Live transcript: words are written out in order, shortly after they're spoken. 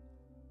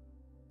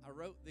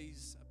wrote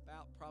these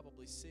about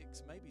probably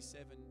 6, maybe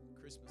 7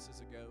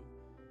 Christmases ago,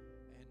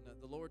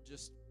 and the Lord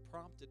just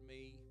prompted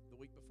me the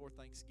week before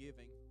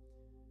Thanksgiving.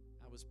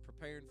 I was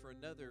preparing for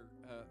another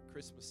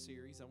Christmas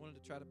series. I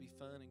wanted to try to be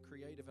fun and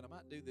creative, and I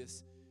might do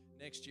this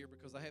next year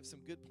because I have some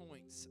good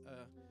points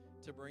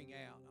to bring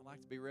out. I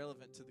like to be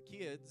relevant to the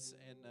kids,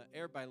 and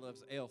everybody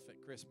loves Elf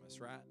at Christmas,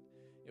 right?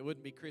 It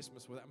wouldn't be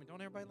Christmas without,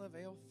 don't everybody love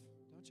Elf?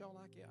 Don't y'all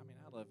like it?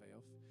 I love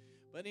Elf.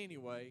 But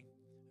anyway,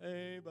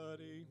 hey,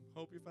 buddy,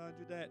 hope you find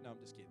your dad. No, I'm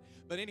just kidding.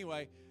 But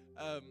anyway,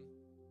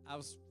 I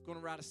was going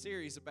to write a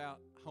series about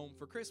Home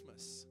for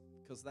Christmas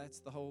because that's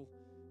the whole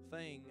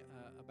thing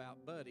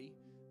about Buddy,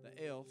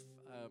 the elf,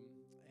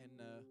 and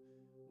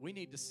we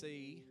need to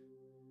see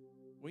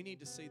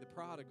the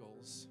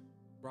prodigals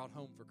brought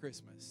home for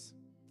Christmas.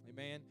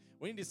 Amen.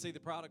 We need to see the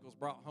prodigals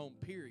brought home,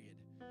 period.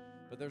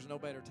 But there's no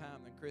better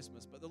time than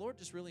Christmas. But the Lord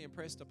just really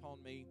impressed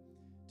upon me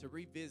to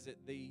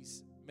revisit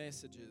these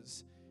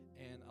messages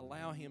and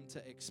allow Him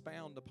to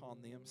expound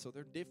upon them so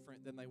they're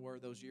different than they were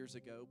those years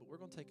ago. But we're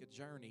going to take a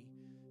journey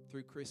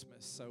through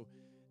Christmas. So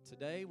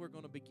today we're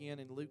going to begin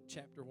in Luke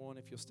chapter 1.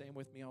 If you'll stand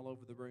with me all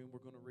over the room, we're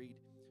going to read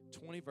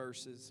 20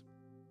 verses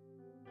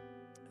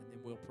and then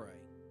we'll pray.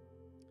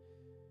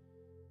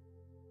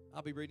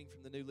 I'll be reading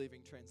from the New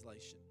Living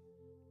Translation.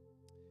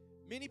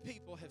 Many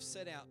people have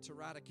set out to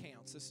write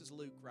accounts, this is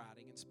Luke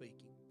writing and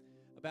speaking,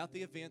 about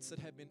the events that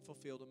have been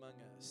fulfilled among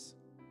us.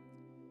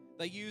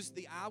 They used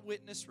the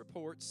eyewitness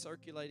reports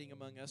circulating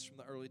among us from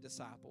the early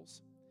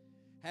disciples.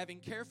 Having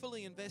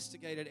carefully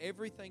investigated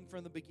everything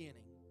from the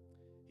beginning,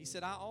 he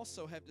said, I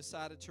also have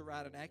decided to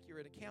write an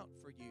accurate account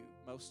for you,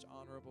 most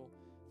honorable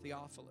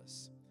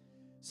Theophilus,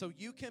 so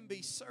you can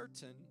be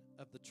certain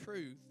of the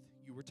truth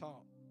you were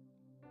taught.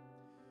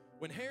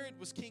 When Herod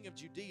was king of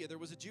Judea, there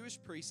was a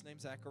Jewish priest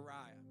named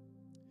Zechariah.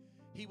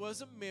 He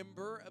was a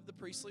member of the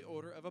priestly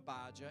order of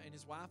Abijah, and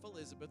his wife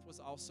Elizabeth was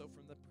also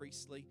from the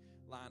priestly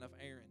line of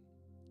Aaron.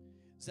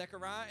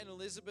 Zechariah and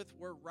Elizabeth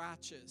were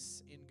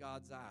righteous in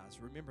God's eyes.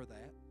 Remember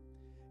that.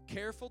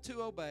 Careful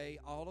to obey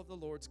all of the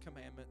Lord's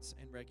commandments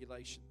and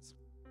regulations.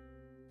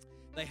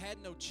 They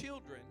had no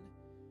children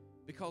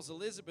because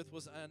Elizabeth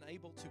was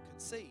unable to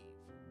conceive,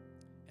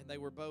 and they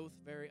were both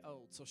very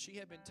old. So she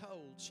had been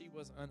told she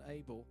was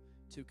unable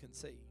to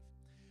conceive.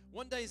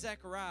 One day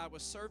Zechariah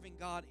was serving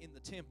God in the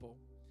temple,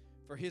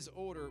 for his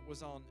order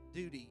was on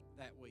duty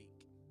that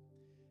week.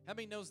 How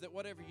many knows that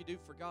whatever you do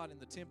for God in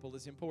the temple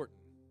is important?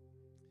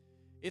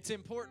 It's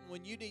important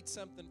when you need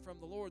something from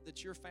the Lord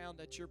that you're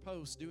found at your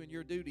post doing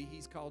your duty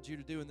He's called you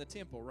to do in the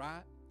temple,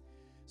 right?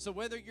 So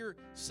whether you're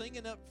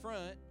singing up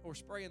front or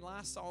spraying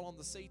Lysol on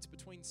the seats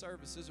between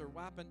services or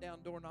wiping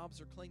down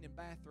doorknobs or cleaning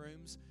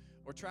bathrooms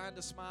or trying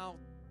to smile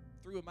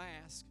through a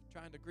mask,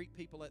 trying to greet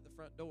people at the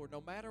front door, no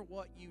matter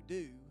what you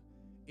do,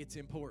 it's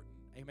important.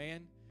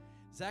 Amen?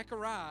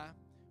 Zechariah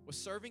was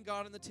serving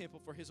God in the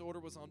temple, for his order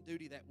was on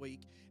duty that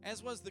week.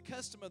 As was the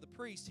custom of the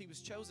priest, he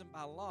was chosen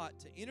by lot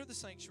to enter the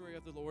sanctuary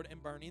of the Lord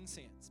and burn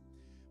incense.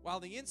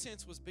 While the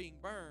incense was being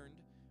burned,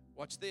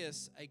 watch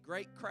this, a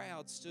great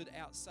crowd stood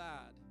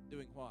outside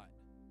doing what?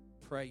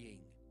 Praying.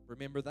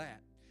 Remember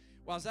that.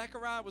 While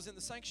Zechariah was in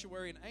the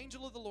sanctuary, an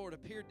angel of the Lord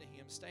appeared to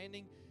him,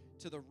 standing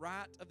to the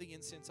right of the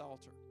incense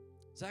altar.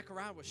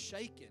 Zechariah was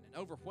shaken and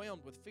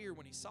overwhelmed with fear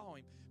when he saw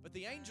him, but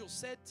the angel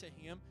said to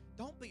him,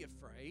 Don't be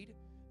afraid,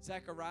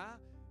 Zechariah.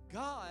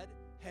 God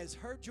has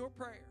heard your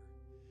prayer.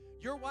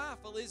 Your wife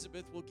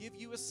Elizabeth will give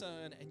you a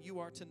son, and you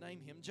are to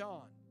name him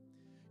John.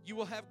 You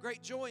will have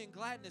great joy and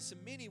gladness,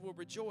 and many will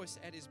rejoice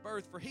at his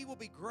birth, for he will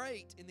be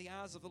great in the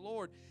eyes of the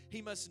Lord.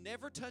 He must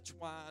never touch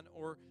wine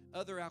or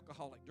other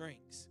alcoholic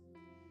drinks.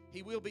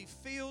 He will be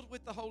filled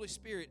with the Holy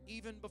Spirit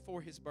even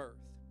before his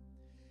birth.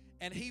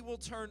 And he will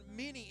turn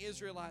many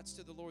Israelites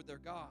to the Lord their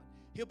God.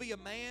 He'll be a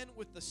man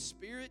with the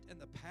spirit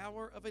and the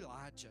power of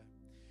Elijah.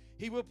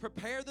 He will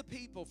prepare the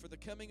people for the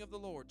coming of the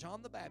Lord.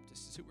 John the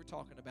Baptist is who we're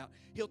talking about.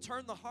 He'll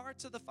turn the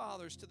hearts of the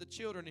fathers to the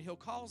children, and he'll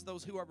cause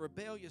those who are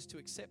rebellious to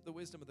accept the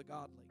wisdom of the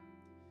godly.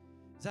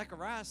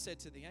 Zechariah said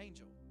to the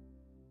angel,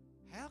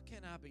 How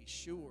can I be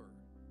sure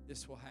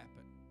this will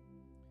happen?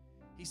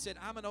 He said,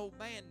 I'm an old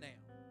man now,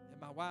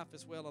 and my wife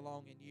is well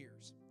along in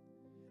years.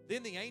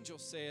 Then the angel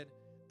said,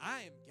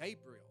 I am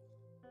Gabriel.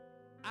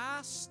 I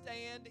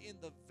stand in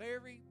the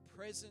very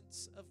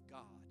presence of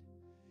God.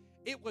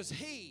 It was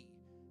He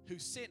who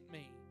sent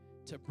me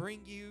to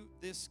bring you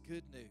this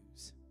good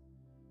news.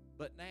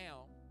 But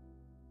now,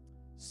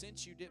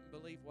 since you didn't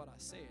believe what I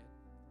said,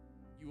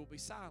 you will be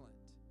silent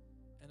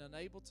and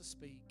unable to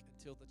speak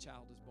until the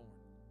child is born.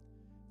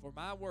 For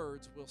my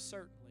words will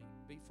certainly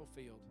be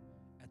fulfilled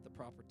at the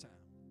proper time.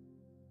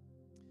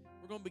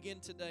 We're going to begin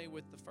today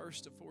with the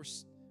first of 4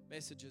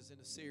 messages in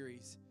a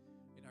series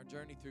in our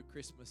journey through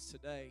Christmas.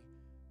 Today,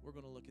 we're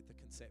going to look at the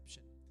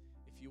conception.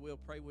 If you will,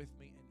 pray with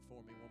me and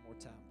for me one more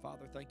time.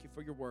 Father, thank you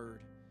for your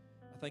word.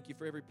 I thank you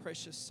for every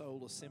precious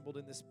soul assembled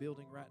in this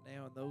building right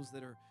now and those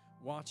that are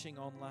watching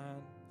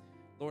online.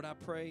 Lord, I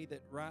pray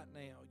that right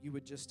now you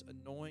would just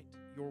anoint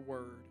your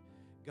word.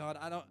 God,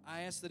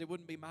 I ask that it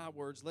wouldn't be my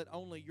words. Let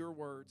only your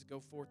words go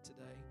forth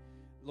today.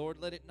 Lord,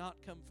 let it not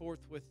come forth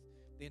with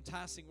the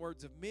enticing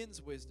words of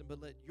men's wisdom,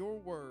 but let your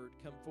word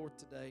come forth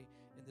today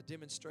in the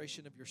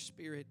demonstration of your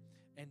Spirit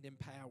and in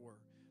power.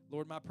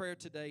 Lord, my prayer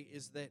today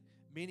is that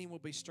many will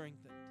be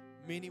strengthened,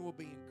 many will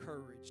be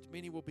encouraged,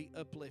 many will be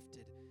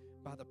uplifted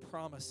by the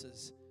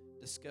promises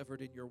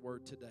discovered in your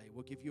word today.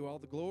 We'll give you all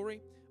the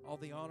glory, all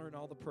the honor, and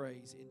all the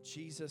praise. In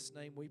Jesus'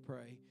 name we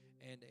pray.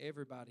 And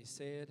everybody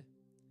said,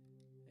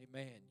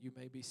 amen. You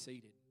may be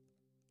seated.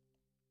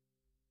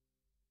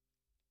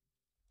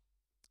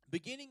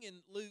 Beginning in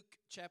Luke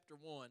chapter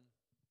 1,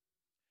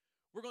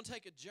 we're going to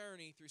take a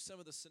journey through some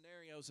of the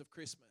scenarios of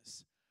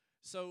Christmas.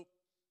 So,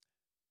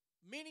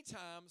 many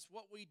times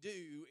what we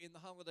do in the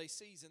holiday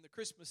season, the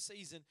Christmas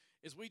season,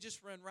 is we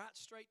just run right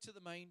straight to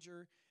the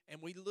manger and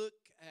we look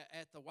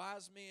at the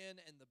wise men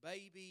and the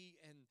baby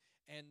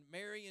and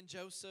Mary and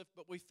Joseph,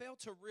 but we fail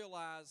to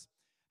realize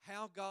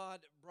how God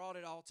brought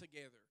it all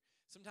together.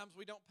 Sometimes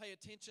we don't pay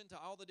attention to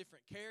all the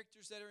different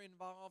characters that are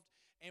involved,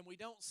 and we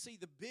don't see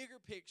the bigger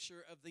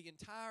picture of the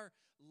entire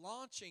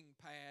launching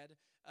pad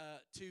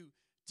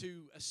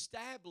to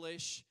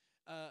establish,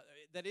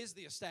 that is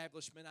the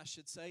establishment, I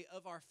should say,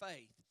 of our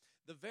faith.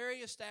 The very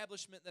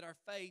establishment that our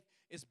faith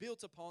is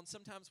built upon,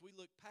 sometimes we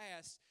look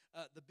past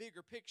the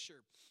bigger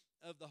picture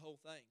of the whole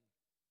thing.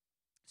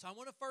 So I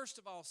want to first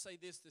of all say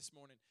this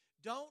morning.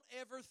 Don't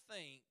ever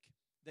think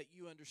that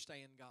you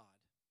understand God.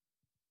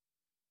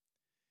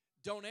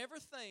 Don't ever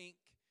think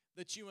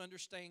that you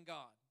understand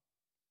God.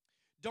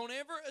 Don't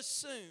ever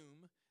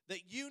assume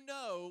that you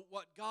know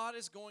what God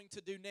is going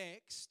to do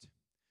next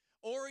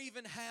or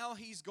even how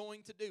He's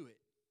going to do it.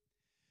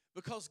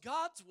 Because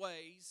God's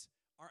ways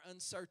are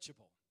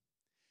unsearchable.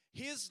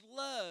 His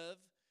love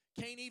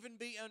can't even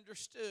be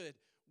understood.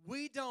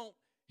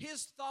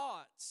 His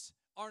thoughts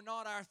are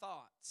not our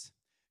thoughts.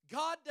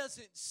 God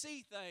doesn't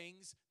see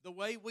things the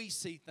way we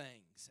see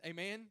things.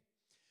 Amen?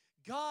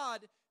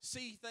 God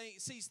sees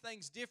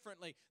things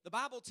differently. The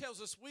Bible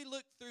tells us we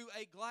look through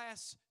a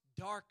glass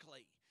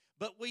darkly,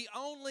 but we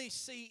only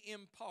see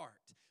in part.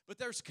 But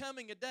there's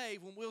coming a day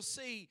when we'll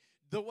see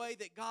the way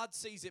that God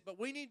sees it. But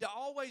we need to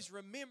always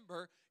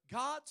remember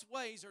God's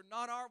ways are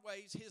not our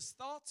ways. His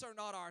thoughts are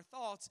not our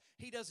thoughts.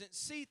 He doesn't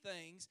see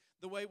things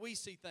the way we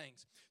see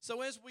things.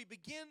 So as we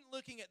begin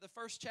looking at the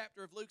first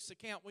chapter of Luke's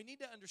account, we need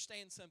to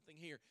understand something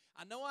here.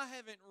 I know I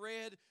haven't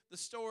read the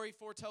story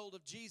foretold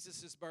of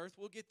Jesus' birth.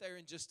 We'll get there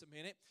in just a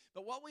minute.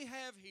 But what we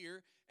have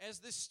here as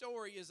this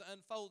story is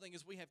unfolding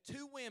is we have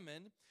two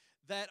women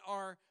that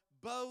are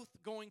both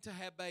going to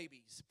have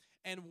babies.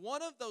 And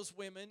one of those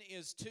women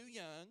is too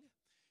young.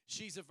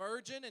 She's a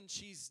virgin and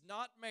she's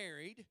not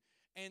married.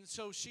 And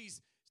so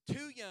she's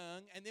too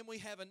young, and then we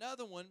have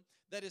another one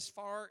that is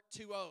far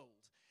too old.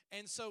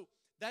 And so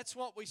that's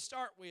what we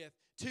start with.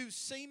 Two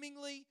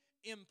seemingly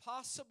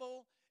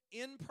impossible,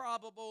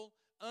 improbable,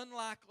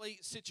 unlikely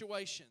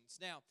situations.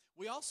 Now,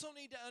 we also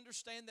need to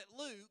understand that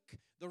Luke,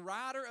 the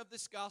writer of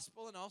this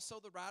gospel and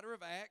also the writer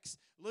of Acts,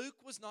 Luke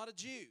was not a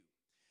Jew.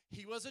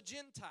 He was a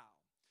Gentile.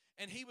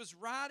 And he was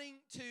writing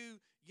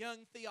to young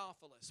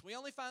Theophilus. We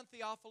only find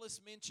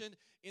Theophilus mentioned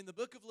in the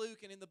book of Luke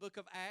and in the book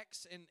of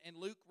Acts, and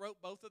Luke wrote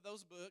both of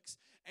those books.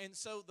 And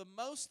so the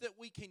most that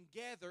we can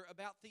gather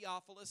about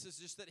Theophilus is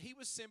just that he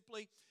was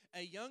simply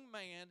a young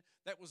man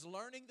that was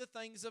learning the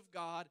things of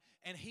God,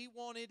 and he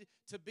wanted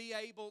to be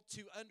able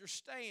to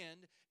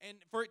understand and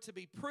for it to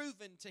be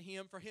proven to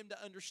him, for him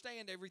to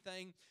understand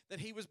everything that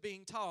he was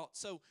being taught.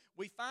 So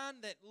we find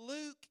that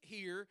Luke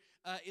here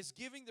is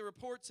giving the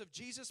reports of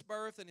Jesus'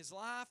 birth and his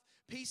life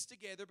pieced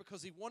together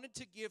because he wanted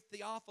to give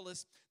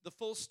Theophilus the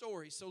full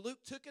story. So Luke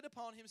took it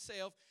upon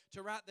himself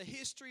to write the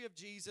history of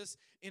Jesus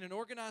in an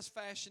organized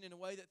fashion in a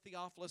way that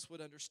Theophilus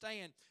would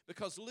understand.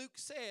 Because Luke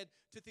said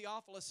to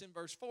Theophilus in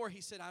verse 4, he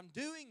said, I'm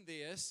doing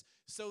this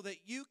so that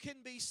you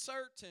can be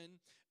certain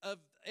of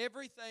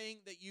everything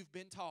that you've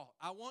been taught.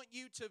 I want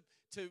you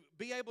to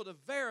be able to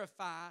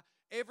verify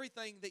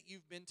everything that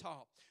you've been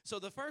taught. So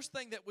the first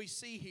thing that we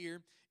see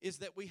here is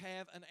that we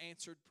have an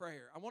answered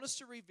prayer. I want us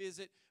to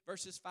revisit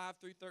verses 5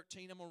 through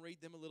 13. I'm going to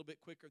read them a little bit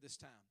quicker this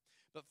time,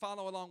 but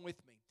follow along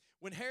with me.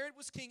 When Herod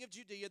was king of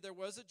Judea, there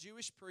was a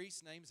Jewish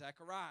priest named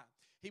Zechariah.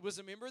 He was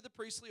a member of the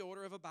priestly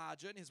order of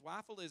Abijah, and his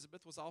wife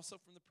Elizabeth was also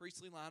from the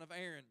priestly line of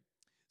Aaron.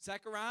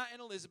 Zechariah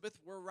and Elizabeth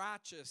were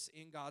righteous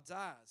in God's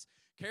eyes,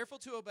 careful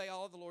to obey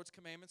all of the Lord's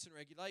commandments and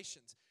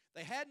regulations.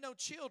 They had no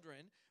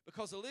children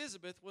because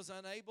Elizabeth was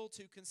unable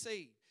to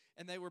conceive,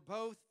 and they were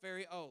both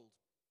very old.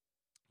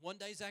 One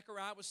day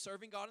Zechariah was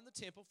serving God in the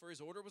temple, for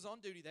his order was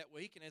on duty that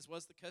week, and as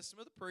was the custom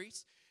of the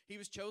priests, he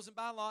was chosen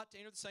by lot to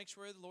enter the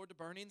sanctuary of the Lord to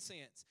burn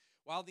incense.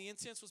 While the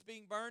incense was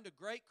being burned, a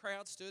great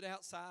crowd stood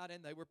outside,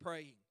 and they were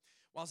praying.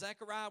 While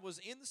Zechariah was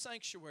in the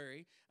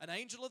sanctuary, an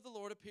angel of the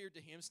Lord appeared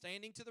to him,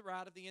 standing to the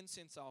right of the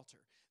incense altar.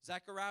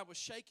 Zechariah was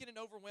shaken and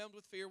overwhelmed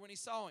with fear when he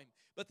saw him.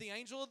 But the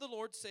angel of the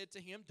Lord said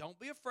to him, Don't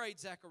be afraid,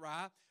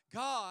 Zechariah.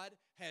 God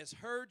has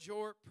heard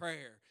your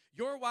prayer.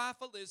 Your wife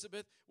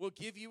Elizabeth will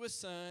give you a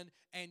son,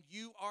 and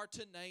you are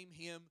to name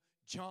him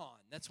John.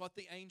 That's what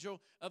the angel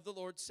of the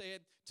Lord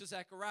said to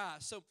Zechariah.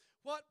 So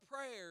what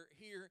prayer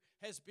here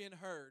has been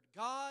heard?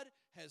 God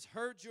has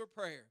heard your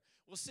prayer.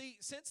 Well, see,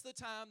 since the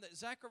time that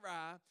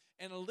Zechariah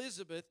and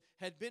Elizabeth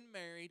had been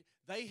married,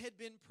 they had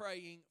been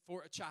praying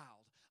for a child.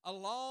 A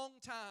long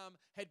time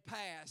had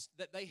passed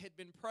that they had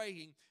been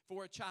praying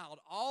for a child.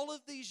 All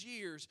of these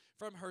years,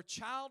 from her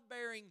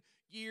childbearing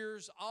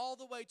years all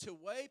the way to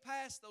way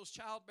past those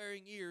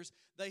childbearing years,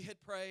 they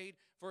had prayed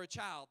for a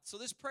child. So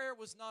this prayer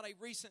was not a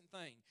recent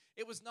thing.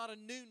 It was not a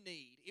new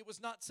need. It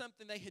was not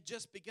something they had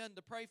just begun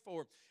to pray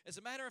for. As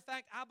a matter of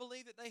fact, I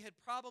believe that they had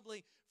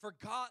probably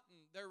forgotten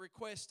their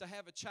request to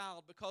have a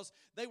child because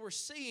they were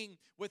seeing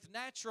with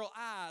natural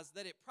eyes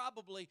that it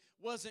probably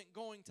wasn't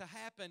going to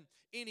happen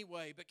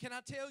anyway. But can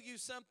I tell you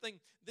something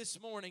this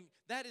morning?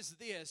 That is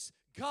this: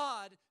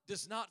 God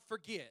does not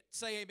forget.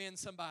 Say amen,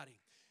 somebody.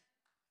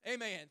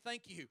 Amen.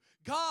 Thank you.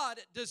 God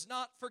does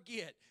not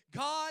forget.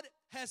 God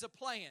has a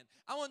plan.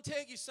 I want to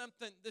tell you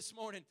something this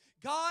morning.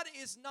 God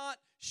is not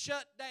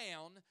shut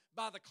down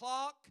by the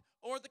clock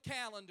or the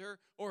calendar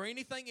or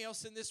anything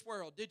else in this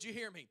world. Did you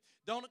hear me?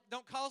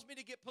 Don't cause me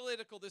to get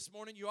political this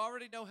morning. You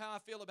already know how I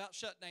feel about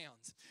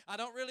shutdowns. I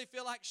don't really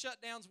feel like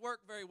shutdowns work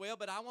very well,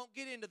 but I won't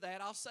get into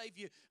that. I'll save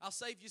you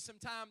some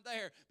time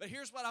there. But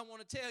here's what I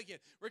want to tell you.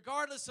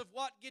 Regardless of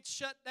what gets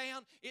shut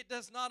down, it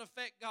does not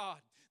affect God.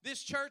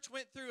 This church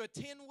went through a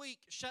 10-week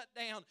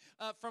shutdown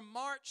from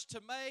March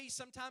to May,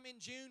 sometime in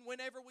June,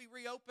 whenever we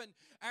reopened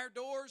our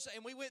doors,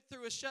 and we went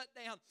through a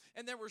shutdown.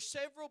 And there were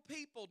several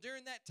people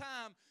during that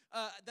time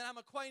that I'm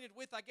acquainted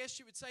with, I guess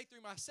you would say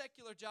through my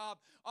secular job.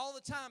 All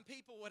the time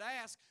people would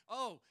ask,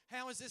 oh,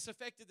 how has this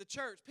affected the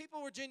church?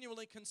 People were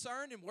genuinely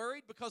concerned and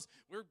worried because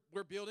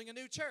we're building a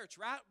new church,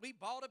 right? We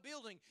bought a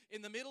building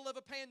in the middle of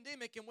a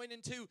pandemic and went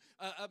into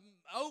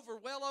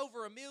well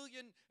over $1.5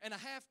 million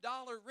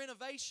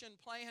renovation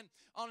plan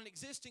on an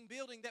existing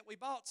building that we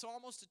bought, so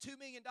almost a $2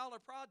 million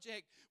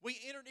project. We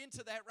entered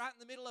into that right in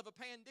the middle of a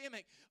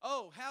pandemic.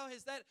 Oh, how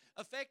has that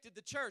affected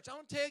the church? I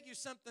want to tell you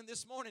something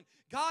this morning.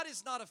 God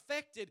is not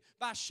affected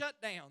by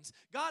shutdowns.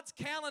 God's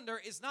calendar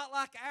is not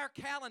like our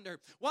calendar.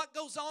 What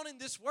goes on in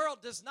this world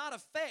does not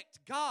affect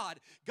God.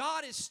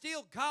 God is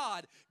still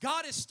God.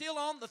 God is still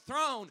on the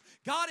throne.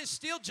 God is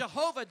still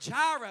Jehovah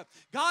Jireh.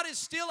 God is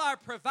still our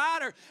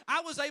provider.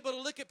 I was able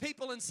to look at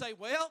people and say,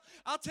 well,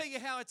 I'll tell you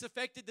how it's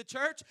affected the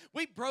church.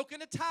 We've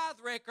broken a tithe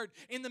record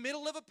in the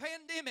middle of a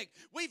pandemic.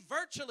 We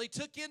virtually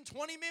took in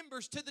 20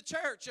 members to the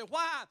church.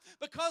 Why?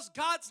 Because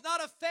God's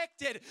not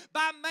affected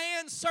by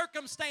man's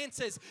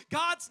circumstances.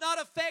 God's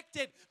not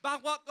affected by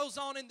what goes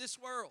on in this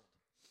world.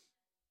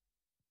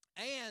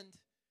 And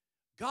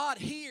God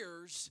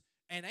hears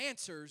and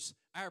answers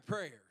our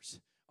prayers.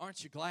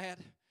 Aren't you glad?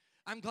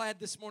 I'm glad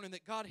this morning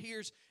that God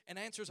hears and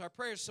answers our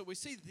prayers. So we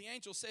see that the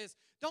angel says,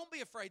 don't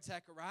be afraid,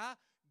 Zechariah.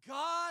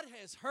 God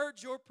has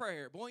heard your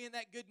prayer. Boy, isn't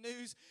that good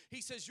news?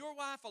 He says, your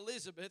wife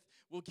Elizabeth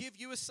will give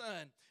you a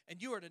son,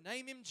 and you are to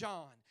name him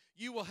John.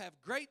 You will have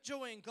great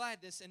joy and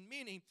gladness, and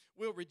many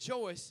will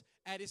rejoice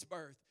at his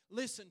birth.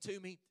 Listen to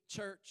me,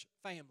 church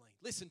family.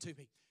 Listen to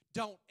me.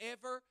 Don't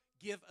ever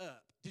give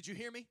up. Did you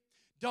hear me?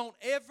 Don't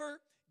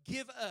ever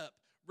give up,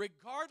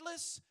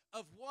 regardless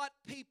of what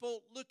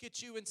people look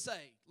at you and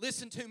say.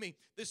 Listen to me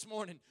this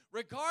morning.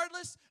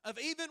 Regardless of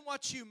even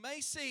what you may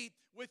see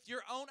with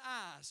your own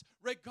eyes,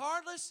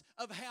 regardless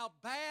of how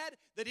bad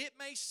that it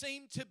may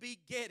seem to be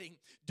getting,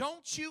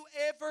 don't you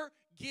ever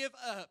give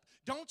up.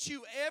 Don't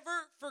you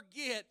ever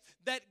forget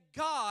that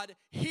God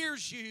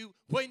hears you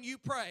when you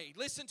pray.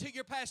 Listen to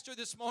your pastor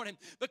this morning,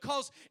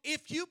 because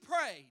if you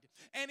prayed,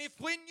 and if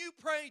when you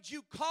prayed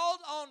you called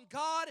on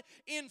God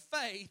in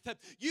faith,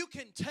 you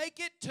can take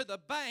it to the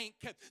bank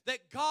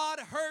that God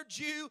heard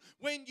you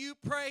when you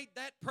prayed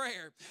that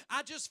prayer.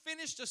 I just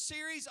finished a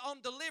series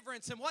on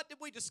deliverance, and what did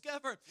we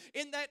discover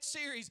in that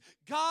series?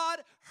 God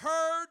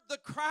heard the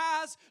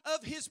cries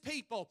of his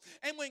people.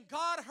 And when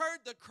God heard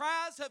the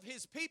cries of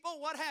his people,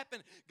 what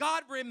happened?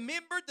 God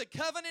remembered the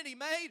covenant he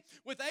made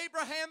with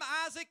Abraham,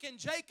 Isaac, and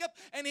Jacob,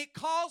 and it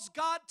caused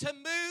God to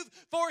move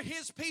for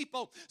his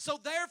people. So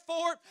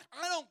therefore,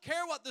 I don't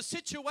care what the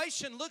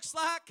situation looks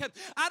like.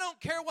 I don't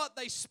care what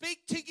they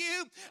speak to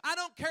you. I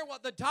don't care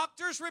what the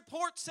doctor's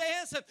report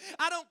says.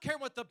 I don't care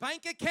what the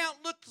bank account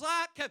looks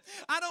like.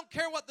 I don't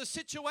care what the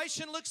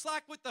situation looks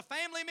like with the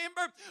family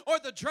member or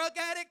the drug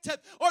addict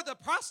or the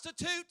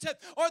prostitute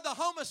or the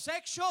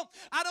homosexual.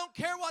 I don't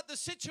care what the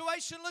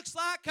situation looks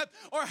like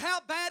or how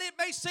bad it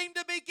may seem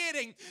to be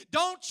getting.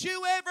 Don't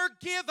you ever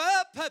give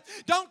up.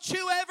 Don't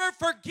you ever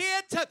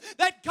forget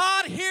that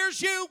God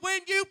hears you when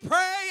you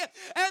pray,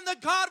 and the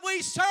God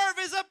we serve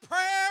is a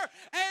prayer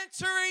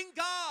answering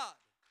God.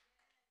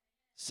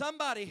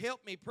 Somebody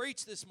help me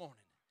preach this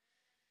morning.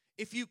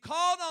 If you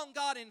called on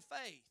God in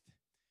faith,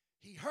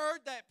 he heard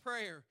that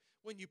prayer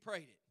when you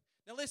prayed it.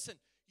 Now listen,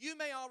 you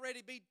may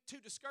already be too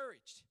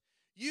discouraged.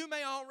 You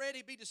may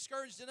already be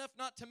discouraged enough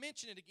not to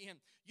mention it again.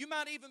 You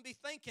might even be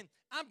thinking,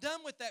 I'm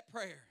done with that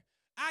prayer.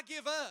 I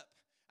give up.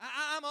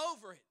 I'm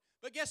over it.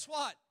 But guess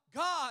what?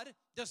 God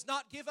does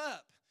not give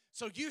up.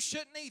 So you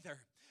shouldn't either.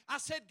 I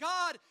said,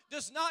 God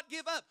does not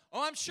give up.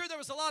 Oh, I'm sure there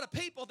was a lot of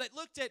people that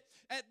looked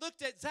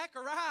at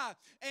Zechariah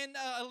and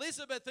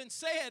Elizabeth and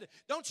said,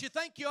 don't you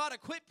think you ought to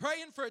quit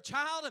praying for a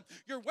child?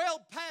 You're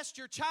well past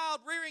your child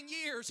rearing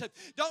years.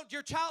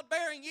 Your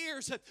childbearing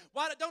years.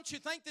 Why don't you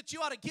think that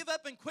you ought to give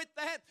up and quit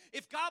that?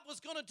 If God was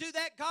going to do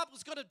that, God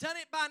was going to have done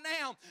it by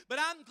now. But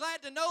I'm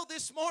glad to know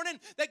this morning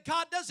that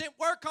God doesn't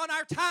work on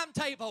our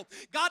timetable.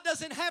 God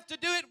doesn't have to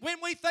do it when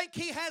we think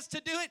He has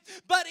to do it.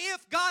 But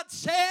if God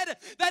said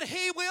that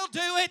He will do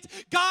it,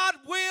 God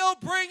will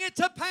bring it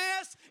to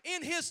pass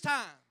in His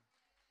time.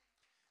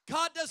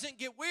 God doesn't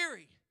get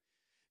weary.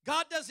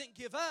 God doesn't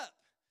give up.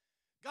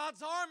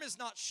 God's arm is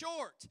not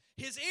short.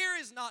 His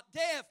ear is not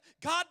deaf.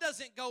 God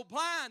doesn't go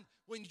blind.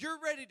 When you're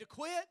ready to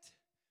quit,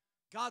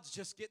 God's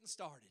just getting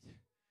started.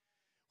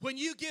 When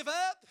you give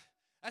up,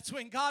 that's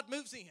when God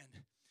moves in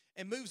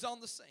and moves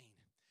on the scene.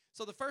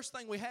 So the first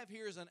thing we have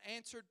here is an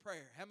answered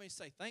prayer. How many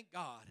say, thank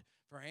God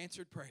for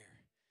answered prayer?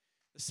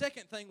 The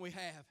second thing we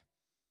have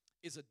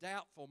is a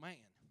doubtful man.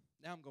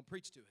 Now I'm going to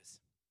preach to us.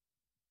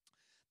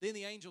 Then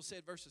the angel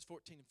said, verses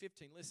 14 and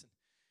 15, listen.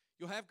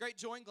 You'll have great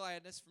joy and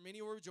gladness, for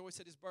many will rejoice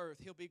at his birth.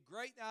 He'll be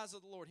great in the eyes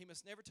of the Lord. He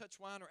must never touch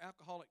wine or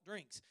alcoholic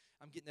drinks.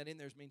 I'm getting that in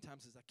there as many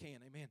times as I can.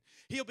 Amen.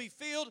 He'll be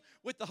filled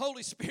with the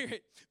Holy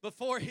Spirit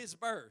before his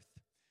birth.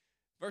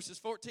 Verses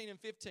 14 and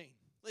 15.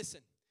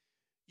 Listen,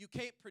 you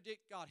can't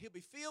predict God. He'll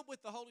be filled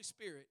with the Holy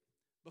Spirit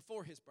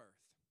before his birth.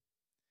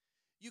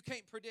 You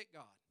can't predict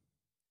God.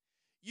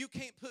 You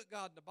can't put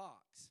God in a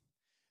box.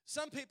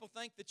 Some people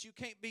think that you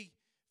can't be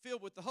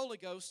filled with the Holy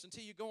Ghost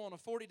until you go on a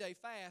 40-day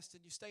fast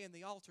and you stay in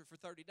the altar for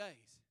 30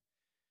 days.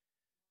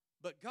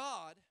 But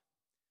God,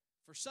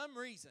 for some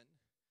reason,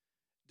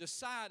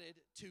 decided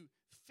to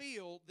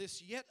fill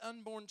this yet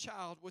unborn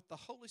child with the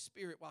Holy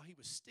Spirit while he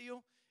was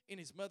still in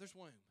his mother's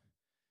womb.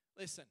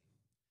 Listen,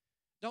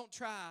 don't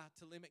try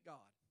to limit God.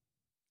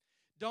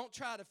 Don't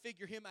try to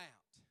figure him out.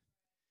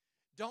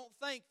 Don't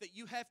think that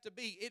you have to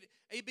be.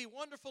 It'd be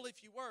wonderful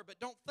if you were, but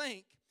don't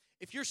think.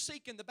 If you're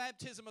seeking the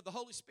baptism of the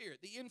Holy Spirit,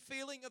 the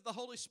infilling of the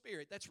Holy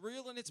Spirit, that's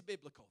real and it's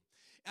biblical.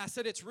 I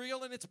said it's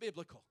real and it's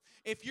biblical.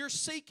 If you're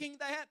seeking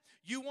that,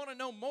 you want to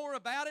know more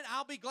about it,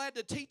 I'll be glad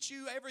to teach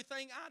you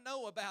everything I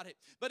know about it.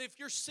 But if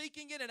you're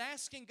seeking it and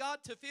asking God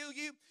to fill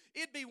you,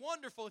 it'd be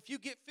wonderful if you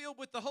get filled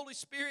with the Holy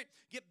Spirit,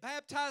 get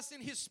baptized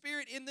in His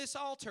Spirit in this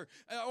altar,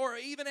 or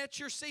even at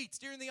your seats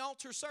during the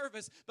altar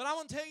service. But I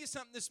want to tell you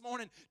something this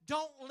morning.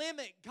 Don't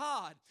limit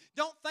God.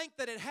 Don't think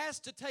that it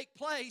has to take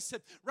place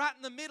right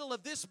in the middle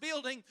of this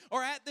building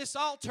or at this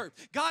altar.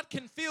 God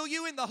can fill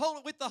you with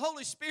the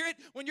Holy Spirit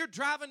when you're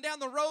driving down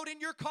the road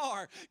in your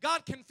car.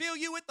 God can fill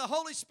you with the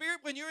Holy Spirit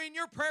when you're in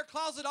your prayer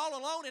closet all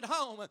alone at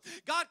home.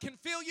 God can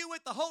fill you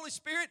with the Holy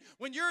Spirit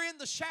when you're in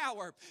the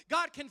shower.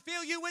 God can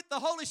fill you with the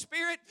Holy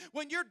Spirit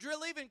when you're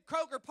leaving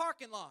Kroger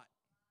parking lot.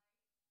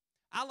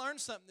 I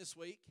learned something this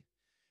week.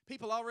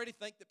 People already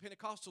think that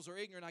Pentecostals are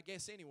ignorant, I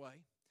guess, anyway.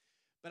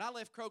 But I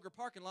left Kroger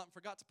parking lot and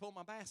forgot to pull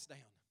my mask down.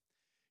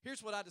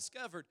 Here's what I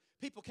discovered.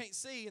 People can't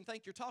see and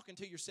think you're talking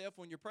to yourself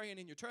when you're praying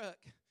in your truck.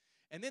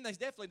 And then they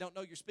definitely don't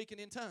know you're speaking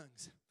in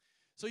tongues.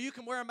 So you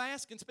can wear a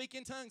mask and speak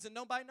in tongues and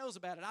nobody knows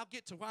about it. I'll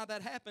get to why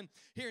that happened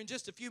here in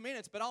just a few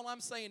minutes. But all I'm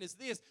saying is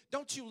this.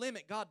 Don't you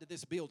limit God to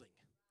this building.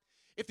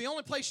 If the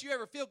only place you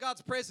ever feel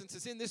God's presence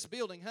is in this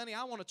building, honey,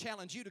 I want to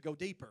challenge you to go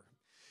deeper.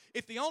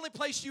 If the only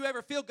place you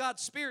ever feel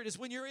God's Spirit is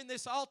when you're in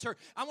this altar,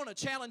 I want to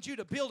challenge you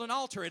to build an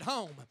altar at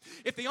home.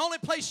 If the only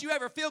place you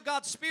ever feel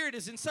God's Spirit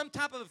is in some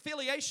type of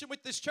affiliation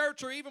with this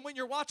church or even when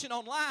you're watching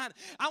online,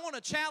 I want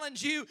to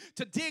challenge you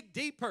to dig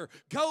deeper,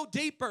 go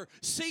deeper,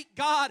 seek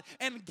God,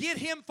 and get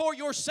Him for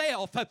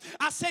yourself.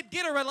 I said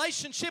get a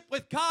relationship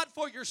with God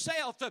for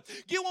yourself.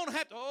 You won't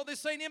have to,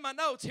 this ain't in my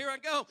notes, here I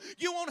go.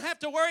 You won't have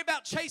to worry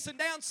about chasing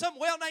down some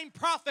well-named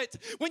prophet.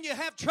 When you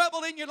have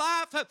trouble in your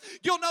life,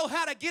 you'll know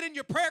how to get in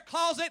your prayer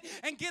closet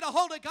and get a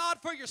hold of God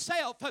for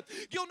yourself.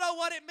 You'll know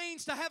what it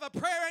means to have a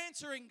prayer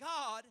answering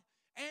God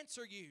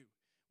answer you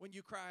when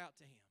you cry out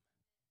to Him.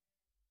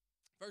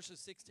 Verses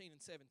 16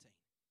 and 17.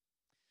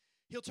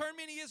 He'll turn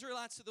many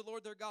Israelites to the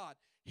Lord their God.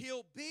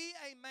 He'll be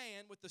a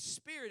man with the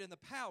spirit and the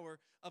power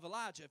of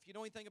Elijah. If you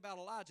know anything about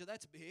Elijah,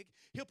 that's big.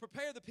 He'll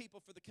prepare the people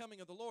for the coming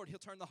of the Lord. He'll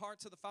turn the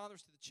hearts of the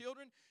fathers to the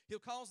children. He'll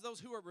cause those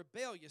who are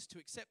rebellious to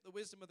accept the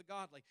wisdom of the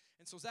godly.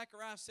 And so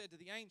Zechariah said to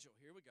the angel,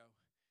 here we go,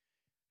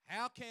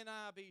 how can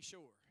I be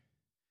sure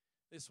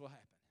this will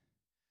happen?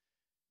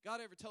 God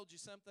ever told you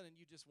something and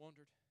you just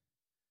wondered?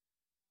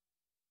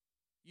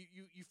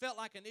 You felt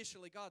like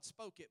initially God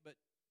spoke it, but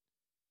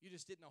you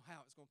just didn't know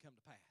how it was going to come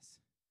to pass.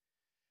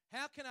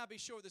 How can I be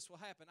sure this will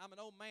happen? I'm an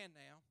old man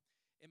now,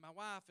 and my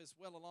wife is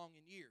well along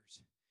in years.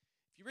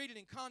 If you read it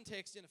in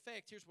context, in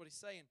effect, here's what he's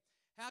saying.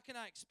 How can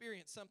I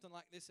experience something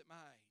like this at my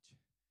age?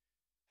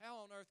 How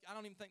on earth, I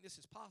don't even think this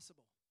is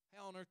possible.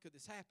 How on earth could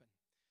this happen?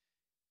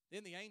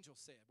 Then the angel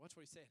said, watch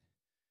what he said.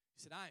 He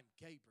said, I am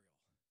Gabriel.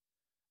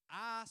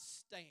 I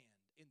stand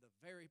in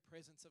the very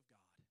presence of God.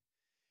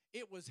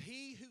 It was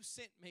He who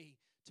sent me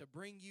to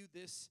bring you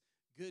this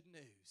good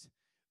news.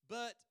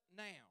 But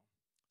now,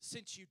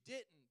 since you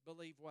didn't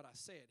believe what I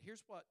said,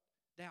 here's what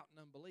doubt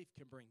and unbelief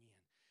can bring in.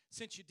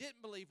 Since you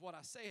didn't believe what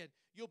I said,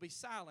 you'll be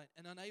silent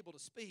and unable to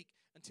speak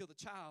until the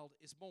child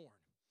is born.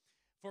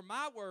 For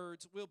my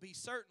words will be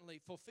certainly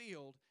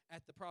fulfilled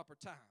at the proper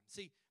time.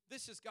 See,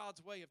 this is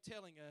God's way of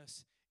telling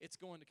us it's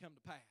going to come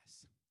to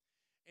pass.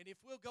 And if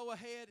we'll go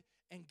ahead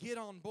and get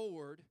on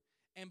board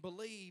and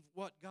believe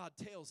what God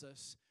tells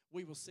us,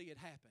 we will see it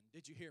happen.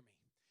 Did you hear me?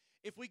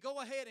 If we go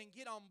ahead and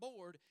get on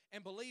board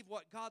and believe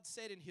what God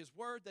said in His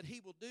Word that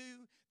He will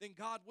do, then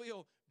God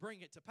will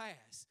bring it to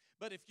pass.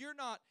 But if you're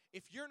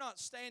not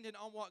standing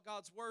on what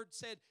God's Word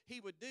said He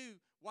would do,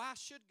 why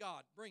should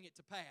God bring it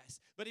to pass?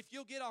 But if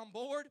you'll get on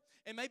board,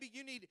 and maybe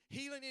you need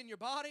healing in your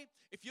body,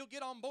 if you'll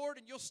get on board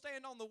and you'll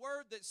stand on the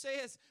Word that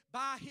says,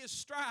 by His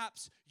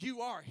stripes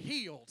you are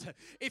healed.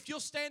 If you'll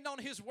stand on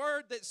His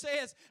Word that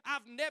says,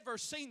 I've never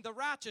seen the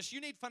righteous.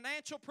 You need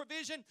financial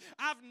provision.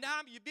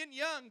 You've been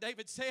young,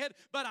 David said,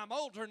 but I'm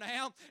older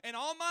now. And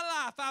all my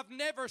life I've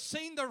never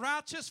seen the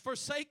righteous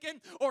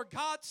forsaken or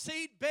God's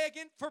seed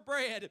begging for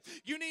bread.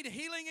 You need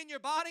healing in your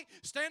body.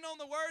 Stand on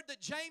the Word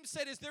that James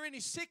said, is there any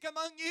sick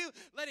among you?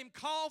 Let him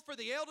call for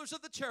the elders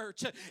of the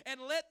church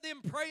and let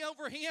them pray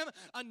over him,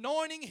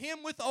 anointing him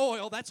with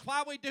oil. That's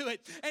why we do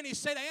it. And he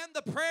said, and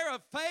the prayer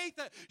of faith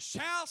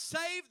shall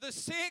save the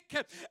sick,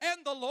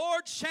 and the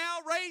Lord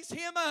shall raise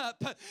him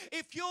up.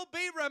 If you'll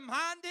be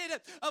reminded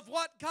of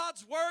what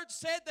God's Word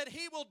said that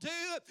He will do,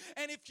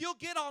 and if you'll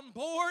get on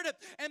board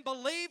and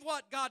believe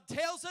what God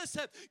tells us,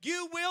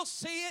 you will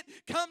see it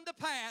come to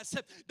pass.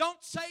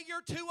 Don't say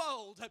you're too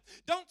old.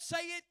 Don't say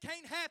it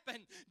can't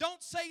happen.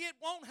 Don't say it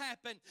won't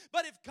happen.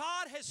 But if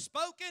God has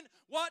spoken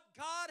what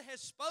God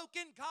has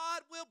spoken,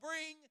 God will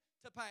bring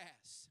to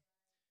pass.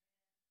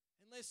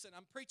 And listen,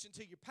 I'm preaching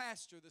to your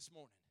pastor this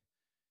morning.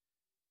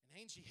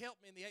 And Angie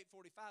helped me in the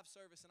 8:45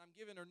 service, and I'm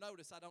giving her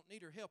notice I don't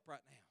need her help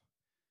right now.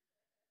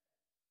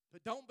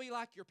 But don't be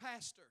like your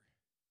pastor.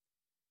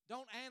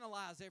 Don't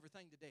analyze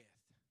everything to death.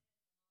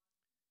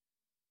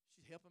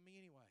 She's helping me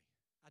anyway.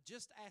 I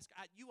just asked.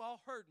 You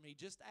all heard me.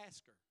 Just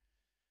ask her.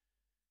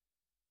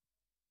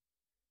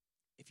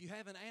 If you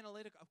have an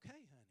analytical, okay,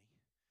 honey.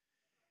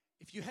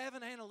 If you have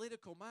an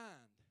analytical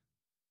mind,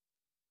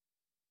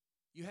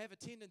 you have a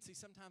tendency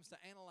sometimes to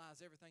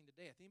analyze everything to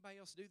death. Anybody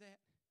else do that?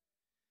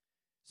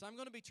 So I'm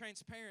going to be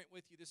transparent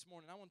with you this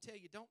morning. I want to tell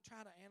you, don't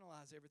try to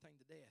analyze everything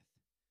to death.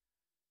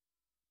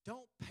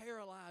 Don't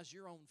paralyze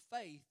your own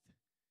faith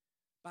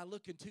by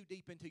looking too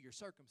deep into your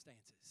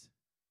circumstances.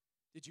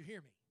 Did you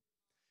hear me?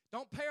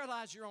 Don't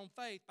paralyze your own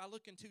faith by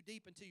looking too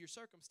deep into your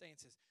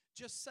circumstances.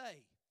 Just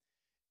say,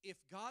 if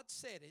God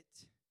said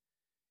it,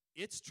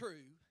 it's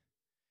true,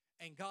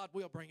 and God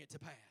will bring it to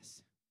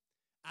pass.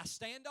 I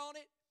stand on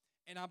it,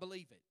 and I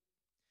believe it.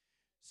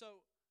 So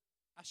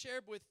I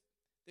shared with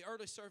the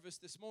early service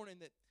this morning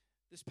that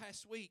this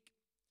past week,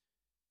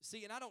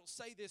 see, and I don't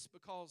say this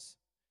because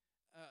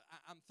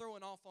I'm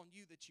throwing off on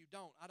you that you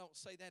don't. I don't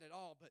say that at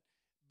all, but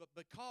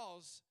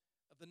because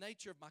of the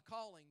nature of my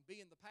calling,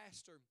 being the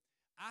pastor,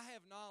 I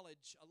have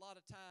knowledge a lot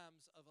of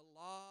times of a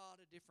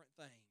lot of different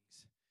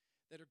things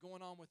that are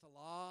going on with a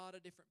lot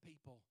of different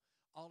people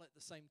all at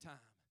the same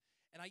time.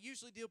 And I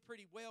usually deal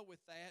pretty well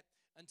with that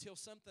until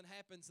something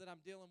happens that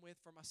I'm dealing with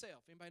for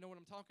myself. Anybody know what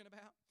I'm talking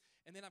about?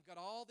 And then I've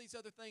got all these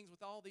other things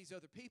with all these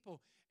other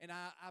people, and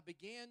I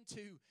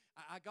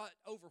got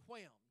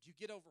overwhelmed. You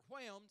get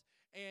overwhelmed,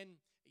 and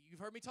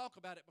you've heard me talk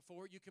about it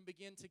before, you can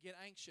begin to get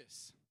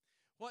anxious.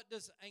 What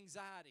does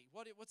anxiety,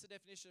 what's the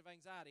definition of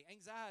anxiety?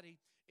 Anxiety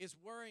is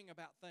worrying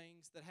about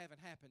things that haven't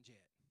happened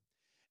yet.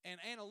 And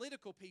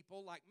analytical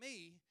people like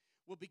me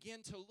will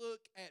begin to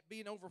look at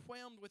being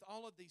overwhelmed with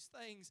all of these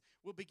things,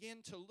 will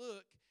begin to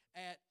look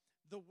at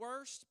the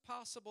worst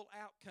possible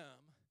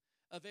outcome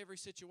of every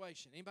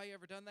situation. Anybody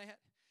ever done that?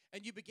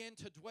 And you begin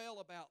to dwell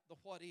about the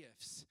what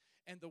ifs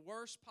and the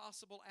worst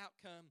possible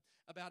outcome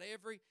about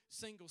every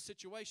single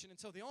situation. And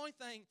so the only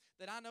thing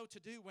that I know to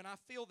do when I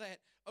feel that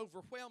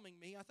overwhelming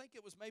me, I think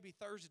it was maybe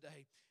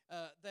Thursday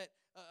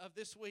of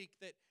this week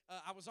that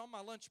I was on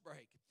my lunch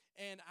break.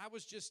 And I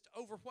was just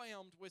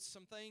overwhelmed with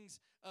some things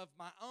of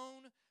my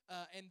own.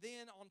 And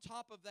then on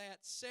top of that,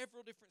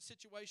 several different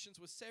situations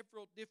with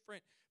several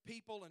different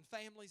people and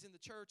families in the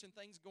church and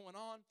things going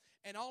on.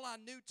 And all I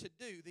knew to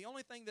do, the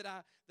only thing that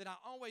I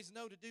always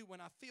know to do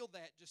when I feel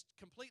that just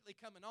completely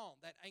coming on,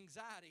 that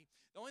anxiety,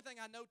 the only thing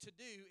I know to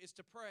do is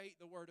to pray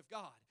the Word of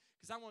God.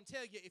 Because I want to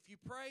tell you, if you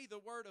pray the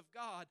Word of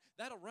God,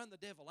 that'll run the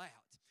devil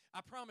out. I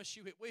promise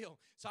you it will.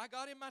 So I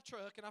got in my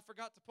truck, and I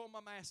forgot to pull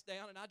my mask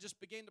down, and I just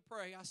began to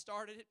pray. I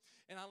started it,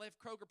 and I left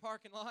Kroger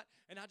parking lot,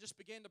 and I just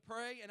began to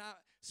pray, and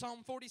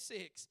Psalm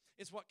 46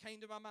 is what came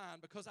to my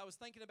mind because I was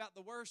thinking about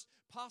the worst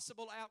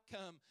possible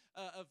outcome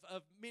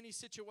of many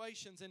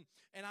situations,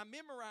 and I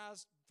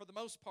memorized, for the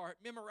most part,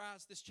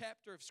 this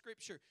chapter of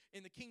Scripture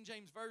in the King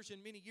James Version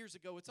many years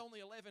ago. It's only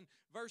 11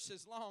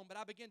 verses long, but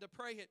I began to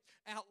pray it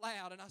out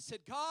loud, and I said,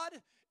 God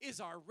is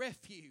our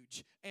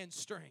refuge and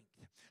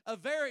strength, a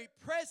very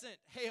present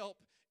help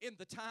in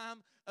the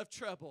time of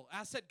trouble.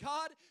 I said,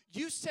 God,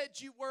 you said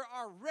you were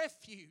our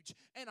refuge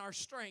and our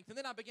strength. And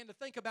then I began to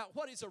think about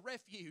what is a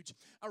refuge.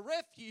 A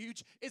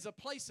refuge is a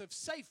place of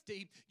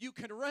safety you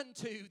can run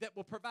to that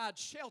will provide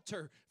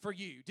shelter for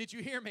you. Did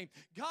you hear me?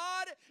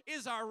 God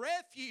is our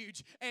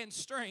refuge and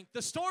strength.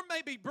 The storm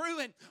may be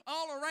brewing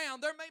all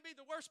around. There may be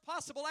the worst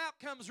possible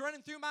outcomes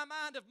running through my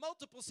mind of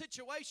multiple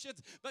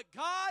situations. But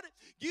God,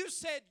 you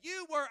said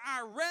you were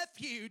our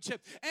refuge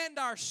and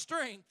our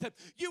strength.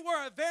 You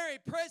were a very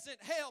present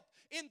help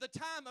in the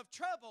time of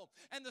trouble.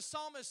 And the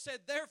psalmist said,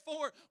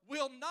 therefore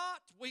will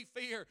not we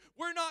fear.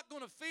 We're not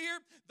going to fear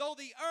though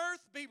the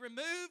earth be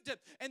removed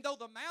and though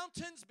the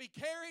mountains be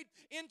carried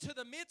into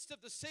the midst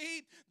of the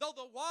sea, though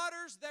the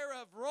waters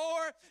thereof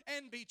roar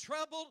and be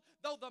troubled,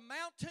 though the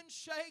mountains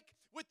shake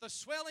with the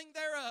swelling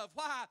thereof.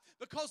 Why?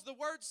 Because the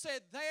word said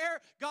there,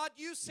 God,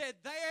 you said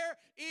there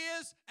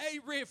is a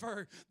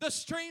river, the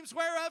streams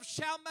whereof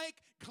shall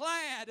make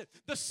glad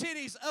the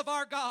cities of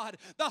our God,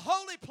 the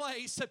holy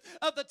place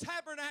of the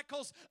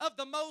tabernacles of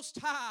the Most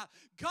High.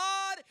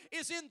 God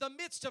is in the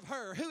midst of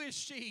her. Who is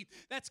she?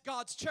 That's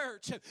God's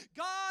church.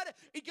 God,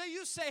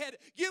 you said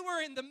you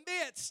were in the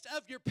midst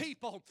of your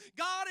people.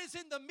 God is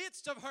in the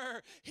midst of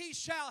her. He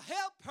shall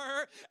help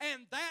her,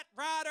 and that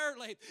right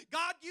early.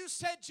 God, you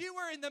said you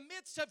were in the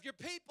midst of your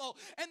people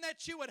and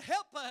that you would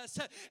help us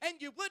and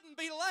you wouldn't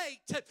be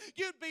late.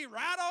 You'd be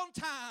right on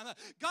time.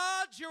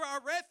 God, you're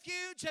our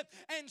refuge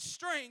and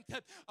strength.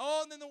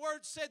 Oh, and then the word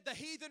said the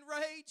heathen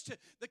raged,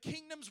 the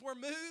kingdoms were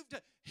moved.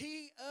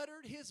 He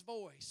uttered his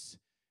voice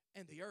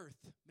and the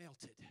earth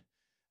melted.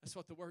 That's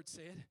what the word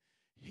said.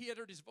 He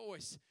uttered his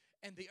voice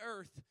and the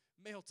earth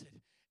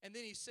melted. And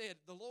then he said,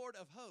 the Lord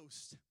of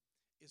hosts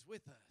is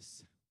with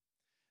us.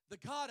 The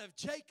God of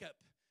Jacob,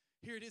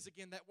 here it is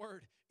again, that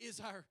word, is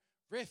our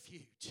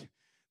refuge.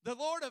 The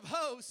Lord of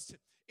hosts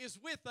is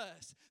with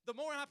us. The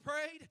more I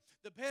prayed,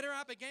 the better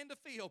I began to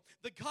feel.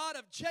 The God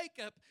of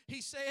Jacob,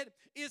 he said,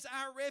 is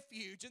our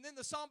refuge. And then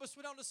the psalmist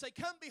went on to say,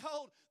 come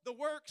behold the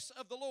works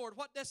of the Lord,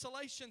 what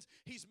desolations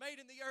he's made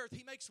in the earth.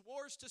 He makes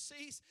wars to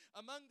cease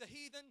among the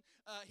heathen.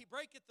 He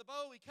breaketh the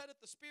bow, he cutteth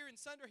the spear in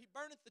sunder, he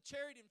burneth the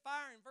chariot in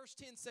fire. And verse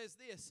 10 says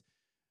this,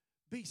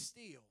 be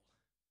still,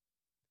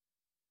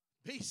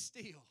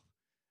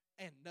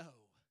 and know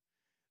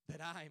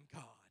that I am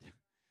God.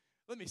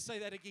 Let me say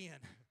that again.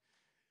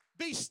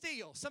 Be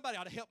still. Somebody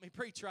ought to help me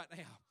preach right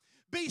now.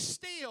 Be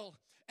still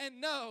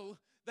and know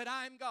that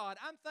I am God.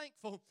 I'm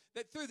thankful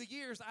that through the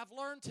years I've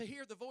learned to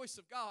hear the voice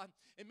of God.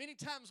 And many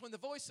times when the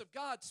voice of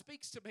God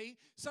speaks to me,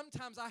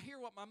 sometimes I hear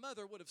what my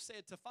mother would have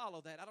said to follow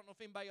that. I don't know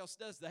if anybody else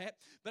does that,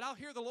 but I'll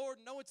hear the Lord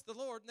and know it's the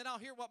Lord, and then I'll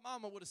hear what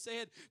Mama would have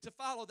said to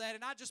follow that.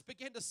 And I just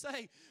begin to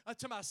say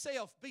to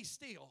myself, be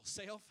still,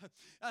 self.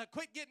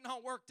 Quit getting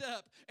all worked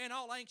up and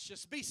all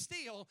anxious. Be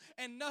still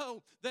and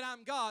know that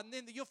I'm God. And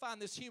then you'll find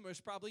this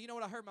humorous probably. You know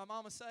what I heard my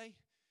mama say?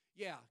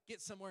 Yeah,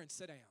 get somewhere and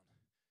sit down.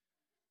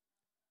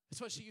 That's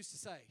what she used to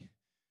say.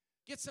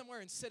 Get somewhere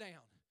and sit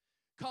down.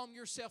 Calm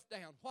yourself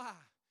down. Why?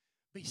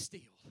 Be still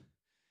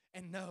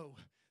and know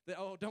that,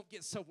 oh, don't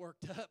get so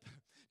worked up.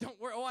 Don't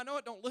worry. Oh, I know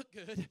it don't look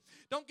good.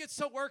 Don't get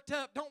so worked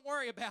up. Don't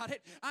worry about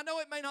it. I know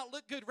it may not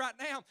look good right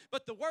now,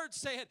 but the Word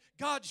said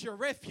God's your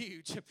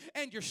refuge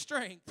and your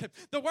strength.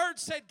 The Word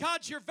said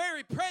God's your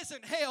very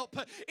present help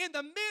in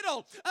the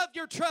middle of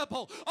your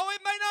trouble. Oh,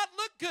 it may not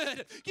look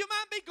good. You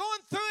might be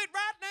going through it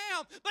right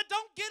now, but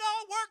don't get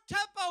all worked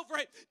up over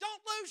it.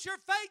 Don't lose your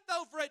faith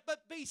over it,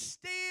 but be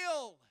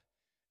still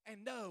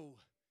and know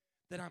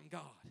that I'm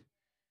God.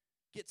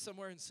 Get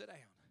somewhere and sit down.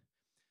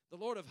 The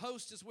Lord of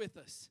hosts is with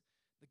us.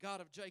 The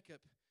God of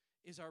Jacob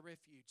is our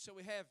refuge. So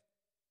we have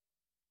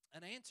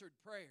an answered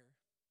prayer.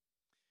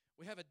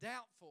 We have a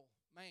doubtful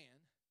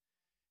man.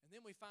 And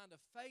then we find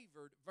a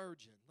favored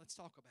virgin. Let's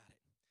talk about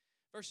it.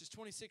 Verses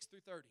 26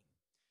 through 30.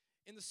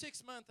 In the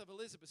 6th month of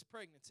Elizabeth's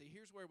pregnancy,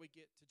 here's where we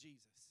get to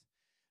Jesus.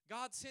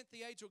 God sent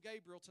the angel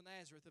Gabriel to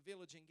Nazareth, a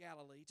village in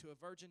Galilee, to a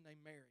virgin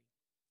named Mary.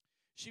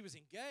 She was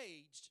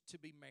engaged to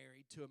be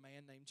married to a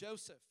man named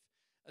Joseph,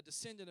 a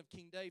descendant of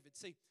King David.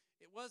 See,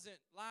 it wasn't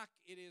like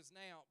it is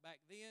now. Back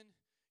then,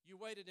 you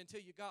waited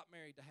until you got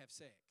married to have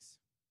sex.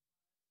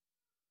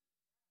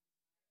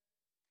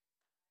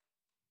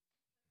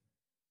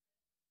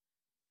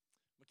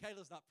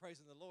 Michaela's not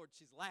praising the Lord.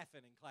 She's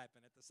laughing and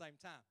clapping at the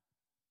same time.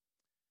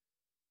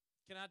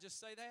 Can I just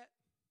say that?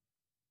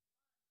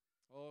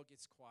 Oh, it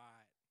gets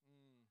quiet.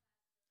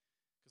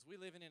 Because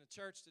we're living in a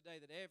church today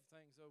that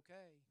everything's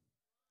okay.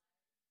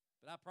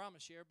 But I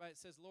promise you, everybody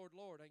that says, Lord,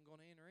 Lord, ain't going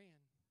to enter in.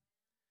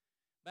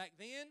 Back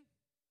then,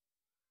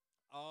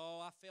 oh,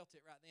 I felt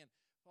it right then.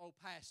 Oh,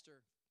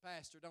 Pastor,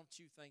 don't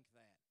you think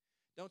that?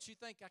 Don't you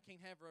think I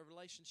can't have a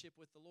relationship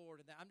with the Lord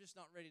and that I'm just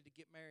not ready to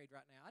get married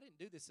right now? I didn't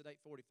do this at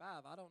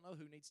 8:45. I don't know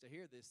who needs to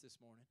hear this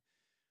morning.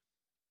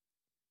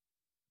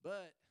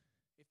 But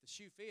if the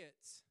shoe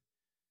fits,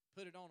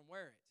 put it on and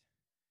wear it.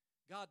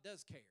 God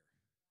does care.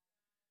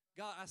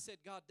 I said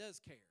God does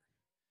care.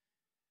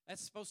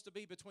 That's supposed to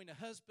be between a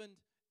husband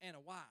and a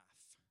wife.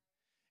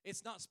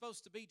 It's not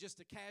supposed to be just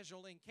a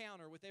casual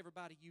encounter with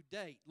everybody you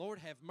date. Lord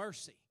have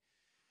mercy.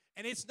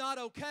 And it's not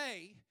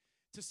okay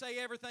to say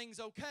everything's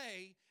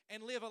okay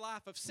and live a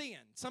life of sin.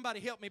 Somebody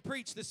help me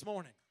preach this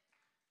morning.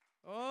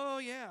 Oh,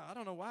 yeah, I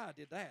don't know why I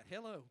did that.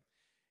 Hello.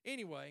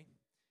 Anyway,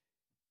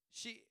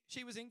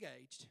 she was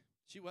engaged.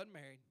 She wasn't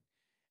married.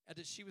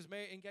 She was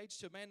engaged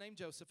to a man named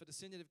Joseph, a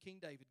descendant of King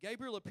David.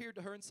 Gabriel appeared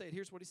to her and said,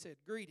 here's what he said,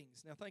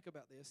 greetings. Now think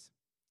about this.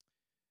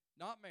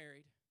 Not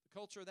married. The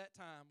culture of that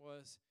time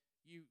was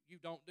you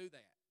don't do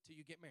that till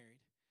you get married.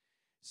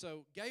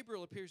 So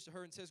Gabriel appears to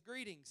her and says,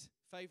 greetings,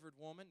 favored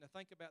woman. Now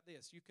think about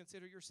this. You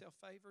consider yourself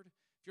favored?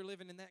 If you're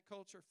living in that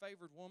culture,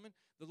 favored woman,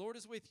 the Lord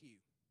is with you.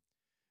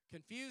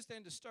 Confused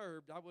and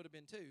disturbed, I would have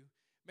been too.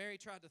 Mary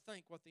tried to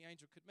think what the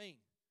angel could mean.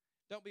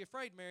 Don't be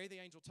afraid, Mary, the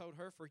angel told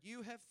her, for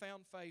you have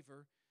found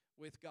favor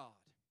with God.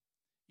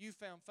 You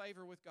found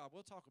favor with God.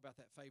 We'll talk about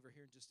that favor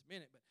here in just a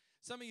minute. But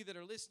some of you that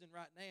are listening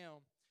right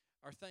now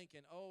are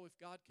thinking, oh, if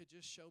God could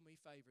just show me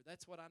favor.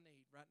 That's what I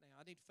need right now.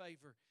 I need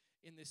favor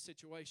in this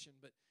situation.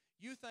 But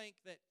you think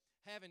that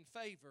having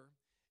favor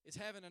is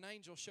having an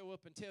angel show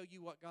up and tell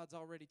you what God's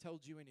already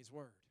told you in His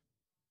Word.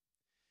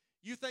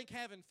 You think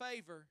having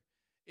favor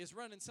is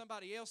running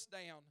somebody else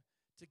down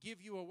to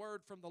give you a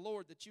word from the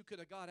Lord that you could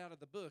have got out of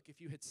the book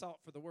if you had sought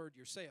for the word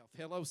yourself.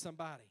 Hello,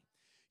 somebody.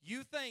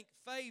 You think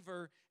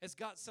favor has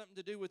got something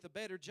to do with a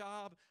better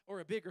job or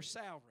a bigger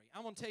salary.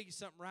 I'm going to tell you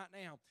something right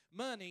now.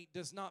 Money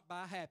does not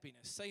buy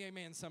happiness. Say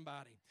amen,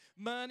 somebody.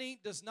 Money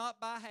does not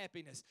buy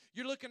happiness.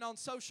 You're looking on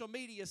social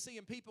media,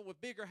 seeing people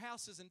with bigger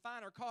houses and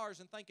finer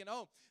cars and thinking,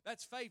 oh,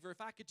 that's favor. If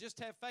I could just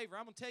have favor.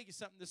 I'm going to tell you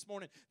something this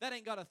morning. That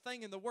ain't got a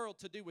thing in the world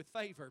to do with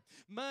favor.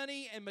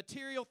 Money and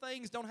material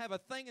things don't have a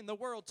thing in the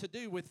world to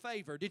do with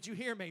favor. Did you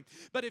hear me?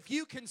 But if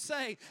you can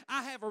say,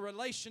 I have a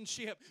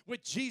relationship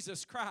with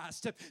Jesus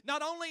Christ,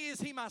 not only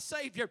is He my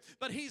Savior,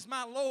 but He's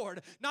my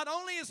Lord. Not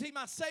only is He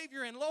my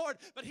Savior and Lord,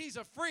 but He's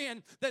a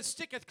friend that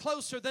sticketh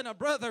closer than a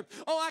brother.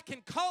 Oh, I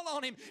can call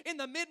on Him in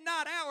the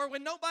midnight hour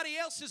when nobody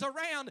else is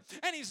around,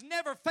 and He's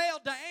never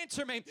failed to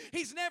answer me.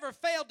 He's never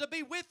failed to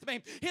be with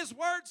me. His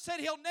Word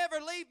said He'll never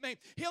leave me.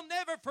 He'll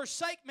never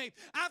forsake me.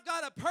 I've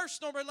got a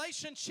personal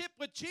relationship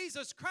with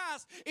Jesus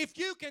Christ. If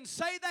you can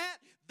say that,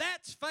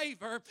 that's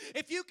favor.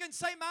 If you can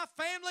say my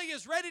family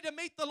is ready to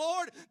meet the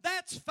Lord,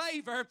 that's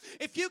favor.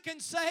 If you can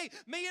say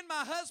me and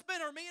my husband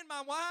or me and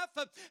my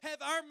wife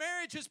have our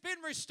marriage has been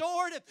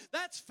restored,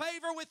 that's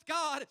favor with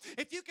God.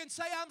 If you can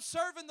say I'm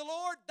serving the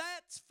Lord,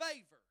 that's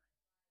favor.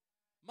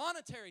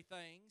 Monetary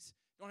things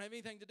don't have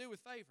anything to do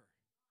with favor.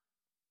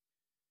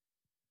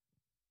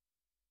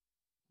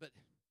 But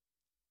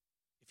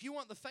if you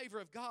want the favor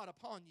of God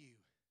upon you,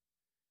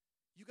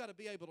 you got to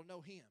be able to know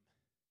Him.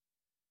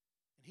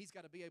 And He's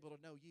got to be able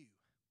to know you.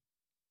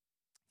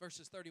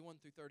 Verses 31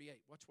 through 38.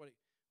 Watch what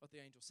the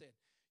angel said.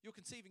 You'll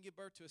conceive and give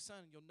birth to a son,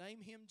 and you'll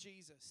name him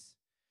Jesus.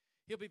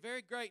 He'll be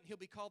very great, and he'll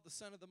be called the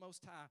Son of the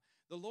Most High.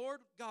 The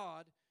Lord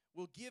God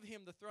will give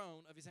him the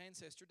throne of his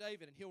ancestor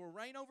David, and he will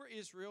reign over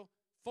Israel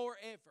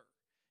forever.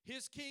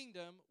 His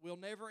kingdom will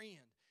never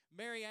end.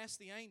 Mary asked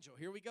the angel,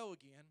 here we go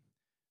again,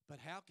 but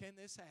how can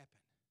this happen?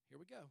 Here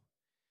we go.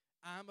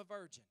 I'm a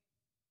virgin.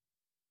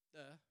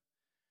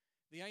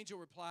 The angel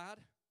replied,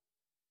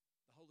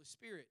 the Holy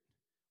Spirit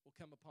will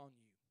come upon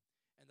you,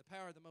 and the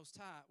power of the Most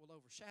High will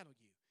overshadow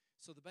you.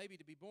 So the baby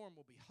to be born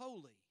will be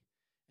holy,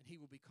 and he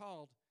will be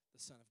called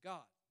the Son of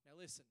God. Now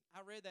listen,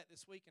 I read that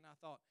this week, and I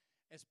thought,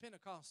 as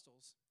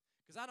Pentecostals,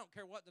 because I don't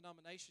care what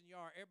denomination you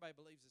are, everybody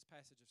believes this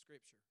passage of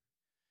Scripture.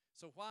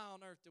 So why on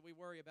earth do we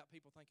worry about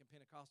people thinking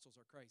Pentecostals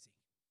are crazy?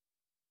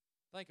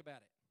 Think about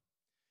it.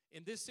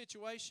 In this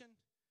situation,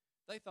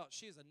 they thought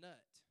she is a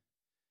nut.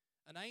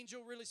 An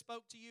angel really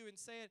spoke to you and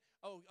said,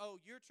 oh,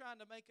 you're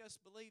trying to make us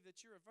believe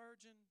that you're a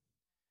virgin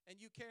and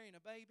you carrying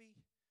a baby?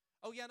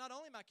 Oh, yeah, not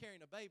only am I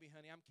carrying a baby,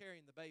 honey, I'm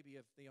carrying the baby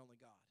of the only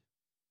God.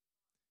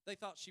 They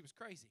thought she was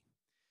crazy.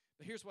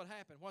 But here's what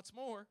happened. What's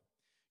more,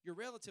 your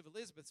relative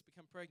Elizabeth's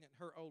become pregnant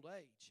in her old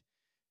age.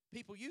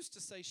 People used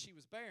to say she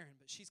was barren,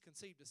 but she's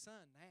conceived a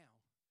son now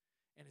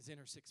and is in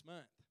her 6th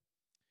month.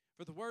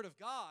 For the word of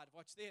God,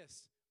 watch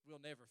this,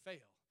 will never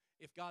fail.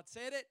 If God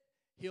said it,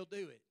 He'll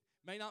do it.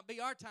 May not be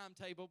our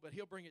timetable, but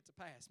He'll bring it to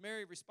pass.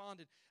 Mary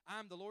responded,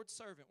 I'm the Lord's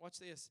servant. Watch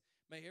this.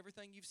 May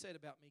everything you've said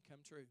about me come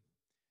true.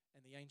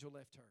 And the angel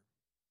left her.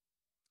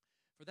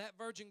 For that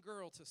virgin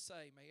girl to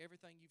say, may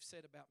everything you've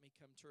said about me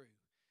come true.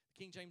 The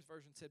King James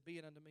Version said, be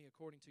it unto me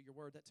according to your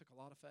word. That took a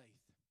lot of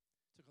faith.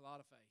 Took a lot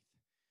of faith.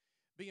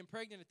 Being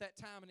pregnant at that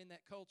time and in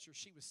that culture,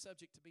 she was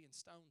subject to being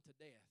stoned to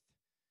death.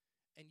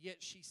 And yet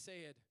she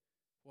said,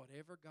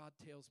 whatever God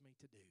tells me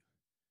to do,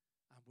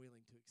 I'm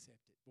willing to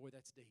accept it. Boy,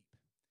 that's deep.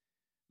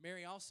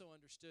 Mary also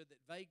understood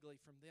that vaguely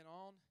from then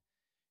on,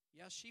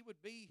 yeah, she would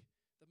be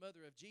the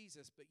mother of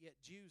Jesus, but yet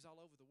Jews all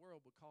over the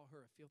world would call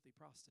her a filthy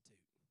prostitute.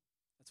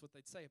 That's what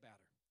they'd say about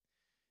her.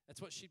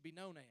 That's what she'd be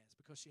known as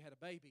because she had a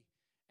baby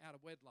out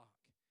of wedlock.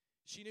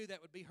 She knew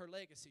that would be her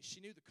legacy.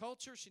 She knew the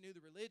culture, she knew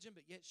the religion,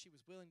 but yet she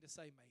was willing to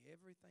say, may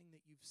everything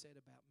that you've said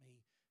about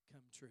me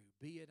come true.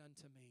 Be it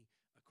unto me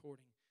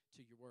according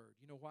to your word.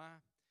 You know why?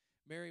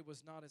 Mary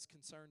was not as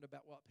concerned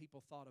about what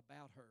people thought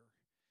about her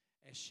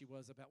as she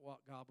was about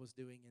what God was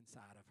doing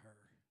inside of her.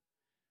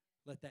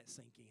 Let that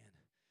sink in.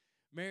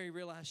 Mary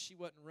realized she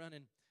wasn't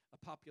running a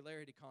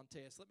popularity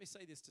contest. Let me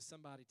say this to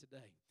somebody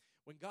today.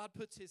 When God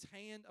puts His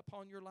hand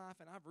upon your life,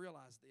 and I've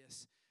realized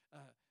this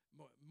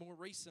more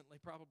recently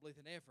probably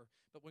than ever,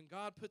 but when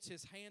God puts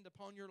His hand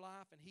upon your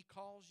life and He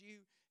calls you,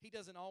 He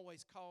doesn't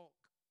always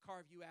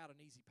carve you out an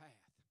easy path.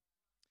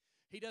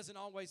 He doesn't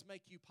always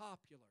make you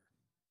popular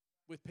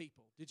with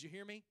people. Did you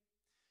hear me?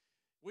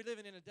 We're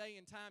living in a day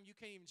and time you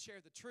can't even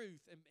share the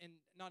truth and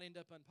not end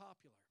up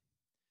unpopular.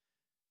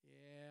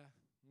 Yeah.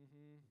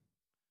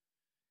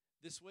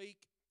 This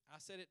week, I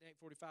said it at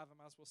 8:45. I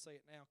might as well say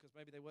it now because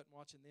maybe they wasn't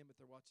watching then,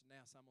 but they're watching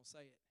now, so I'm going to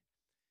say it.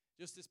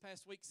 Just this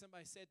past week,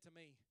 somebody said to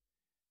me,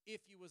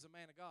 if you was a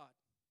man of God,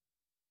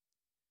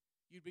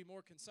 you'd be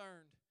more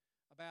concerned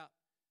about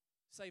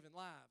saving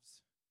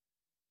lives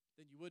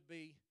than you would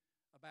be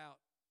about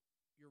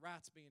your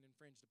rights being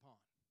infringed upon.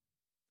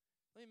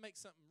 Let me make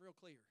something real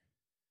clear.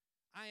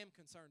 I am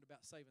concerned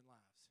about saving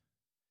lives.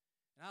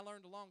 And I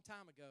learned a long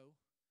time ago,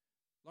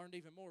 learned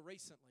even more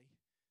recently,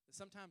 that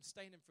sometimes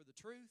standing for the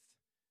truth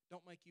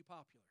don't make you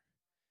popular.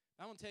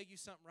 I want to tell you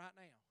something right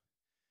now.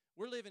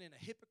 We're living in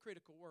a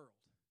hypocritical world.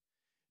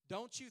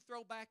 Don't you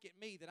throw back at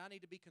me that I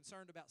need to be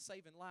concerned about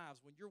saving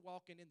lives when you're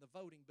walking in the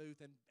voting booth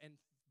and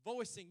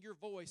voicing your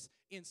voice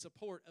in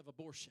support of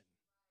abortion.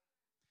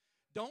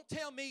 Don't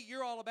tell me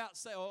you're all about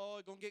it's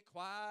going to get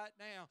quiet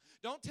now.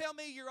 Don't tell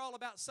me you're all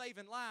about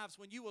saving lives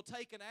when you will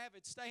take an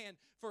avid stand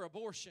for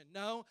abortion.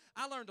 No,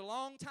 I learned a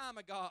long time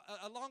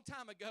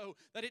ago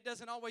that it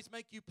doesn't always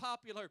make you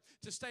popular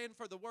to stand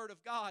for the Word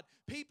of God.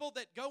 People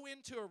that go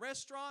into a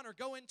restaurant or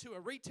go into a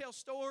retail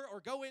store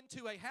or go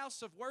into a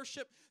house of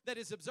worship that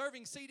is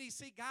observing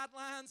CDC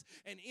guidelines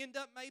and end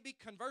up maybe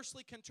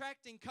conversely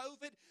contracting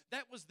COVID,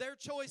 that was their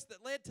choice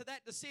that led to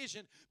that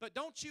decision. But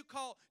don't you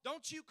call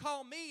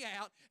me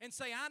out and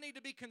say I need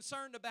to be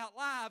concerned about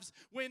lives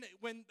when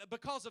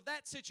because of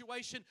that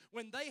situation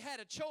when they had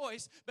a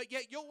choice, but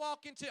yet you'll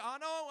walk into I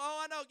know.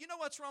 You know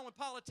what's wrong with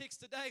politics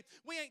today?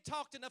 We ain't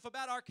talked enough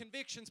about our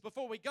convictions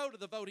before we go to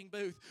the voting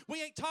booth.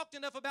 We ain't talked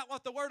enough about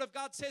what the Word of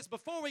God says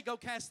before we go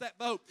cast that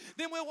vote.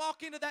 Then we'll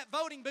walk into that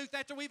voting booth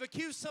after we've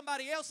accused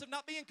somebody else of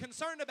not being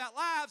concerned about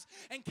lives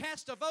and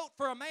cast a vote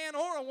for a man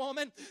or a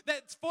woman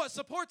that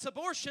supports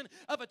abortion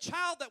of a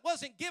child that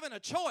wasn't given a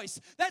choice.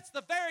 That's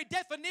the very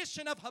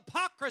definition of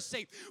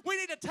hypocrisy. We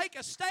need to take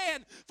a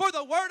stand for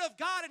the Word of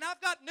God, and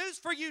I've got news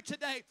for you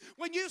today.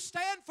 When you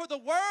stand for the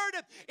Word,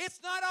 it's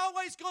not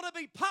always going to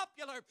be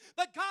popular,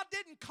 but God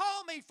didn't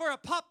call me for a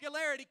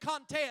popularity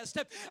contest.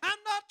 I'm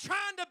not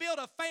trying to build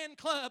a fan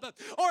club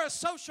or a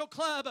social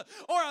club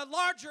or a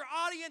larger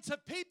audience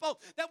of people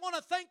that want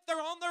to think they're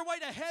on their way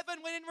to heaven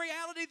when in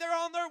reality they're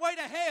on their way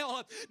to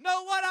hell.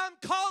 Know what I'm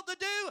called to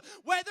do,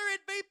 whether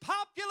it be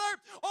popular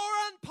or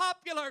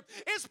unpopular,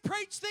 is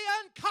preach the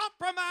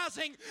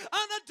uncompromising,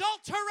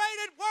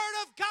 unadulterated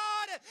Word of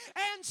God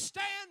and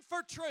stand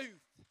for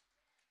truth.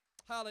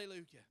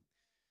 Hallelujah.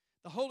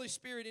 The Holy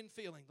Spirit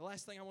infilling. The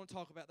last thing I want to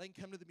talk about, they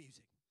can come to the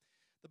music.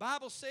 The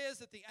Bible says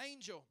that the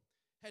angel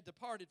had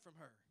departed from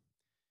her.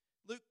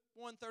 Luke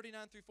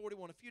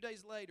 1:39-41. A few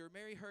days later,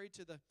 Mary hurried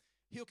to the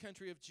hill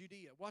country of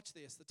Judea. Watch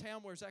this. The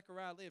town where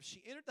Zechariah lived.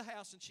 She entered the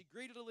house and she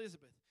greeted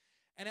Elizabeth.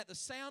 And at the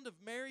sound of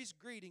Mary's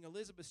greeting,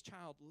 Elizabeth's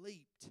child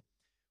leaped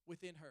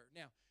within her.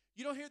 Now,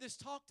 you don't hear this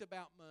talked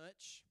about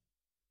much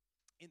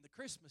in the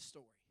Christmas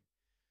story.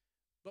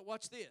 But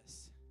watch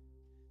this.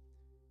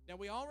 Now,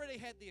 we already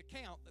had the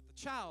account that the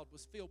child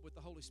was filled with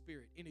the Holy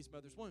Spirit in his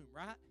mother's womb,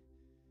 right?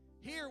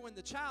 Here, when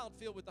the child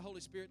filled with the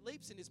Holy Spirit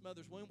leaps in his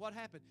mother's womb, what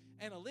happened?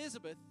 And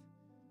Elizabeth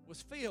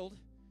was filled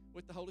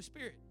with the Holy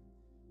Spirit.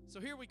 So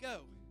here we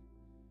go.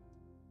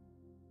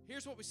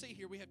 Here's what we see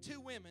here. We have two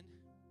women.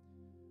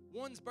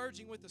 One's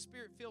burgeoning with a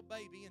Spirit-filled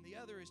baby, and the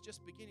other is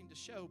just beginning to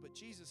show, but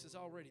Jesus is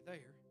already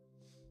there.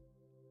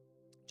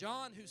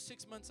 John, who's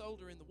 6 months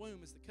older in the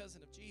womb, is the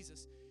cousin of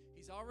Jesus.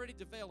 He's already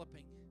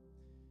developing.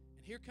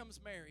 And here comes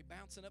Mary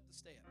bouncing up the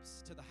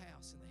steps to the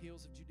house in the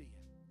hills of Judea.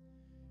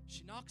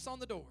 She knocks on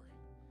the door.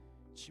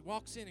 She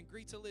walks in and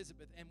greets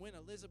Elizabeth. And when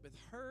Elizabeth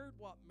heard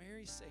what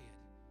Mary said,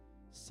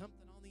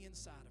 something on the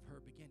inside of her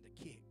began to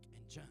kick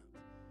and jump.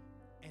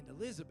 And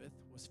Elizabeth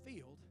was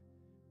filled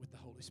with the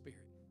Holy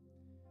Spirit.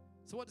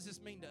 So what does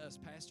this mean to us,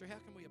 Pastor? How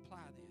can we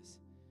apply this?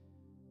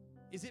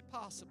 Is it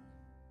possible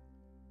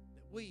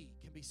that we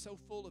can be so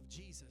full of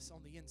Jesus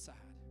on the inside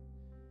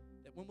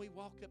that when we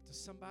walk up to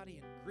somebody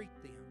and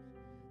greet them,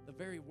 the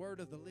very word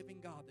of the living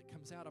God that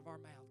comes out of our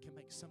mouth can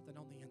make something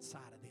on the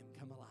inside of them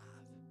come alive?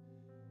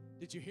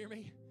 Did you hear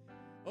me?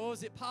 Oh,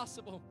 is it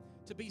possible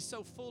to be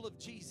so full of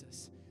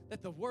Jesus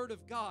that the word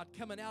of God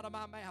coming out of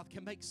my mouth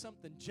can make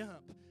something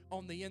jump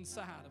on the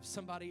inside of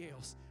somebody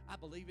else? I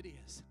believe it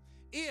is.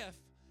 If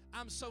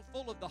I'm so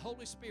full of the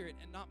Holy Spirit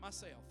and not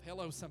myself.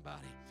 Hello,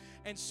 somebody.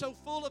 And so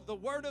full of the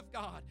Word of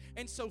God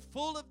and so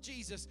full of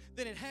Jesus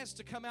that it has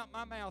to come out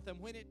my mouth. And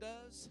when it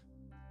does,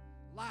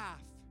 life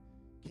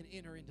can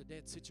enter into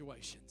dead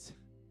situations.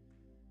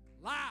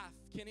 Life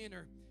can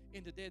enter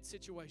into dead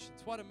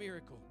situations. What a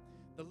miracle.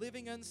 The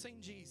living unseen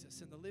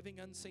Jesus and the living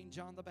unseen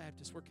John the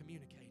Baptist were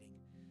communicating.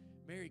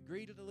 Mary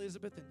greeted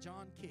Elizabeth, and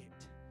John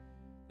kicked.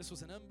 This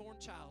was an unborn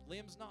child,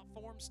 limbs not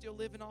formed, still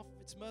living off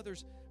of its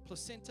mother's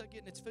placenta,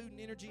 getting its food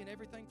and energy and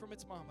everything from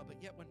its mama. But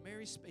yet when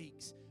Mary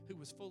speaks, who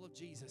was full of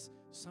Jesus,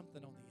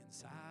 something on the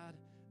inside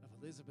of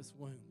Elizabeth's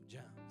womb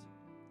jumped.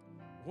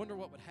 I wonder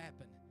what would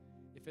happen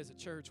if as a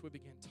church we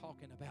began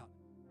talking about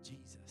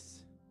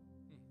Jesus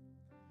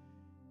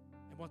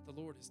and what the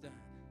Lord has done.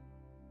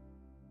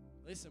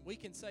 Listen, we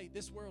can say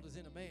this world is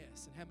in a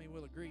mess, and how many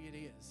will agree it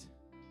is?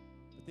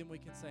 But then we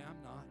can say,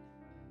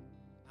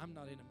 I'm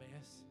not in a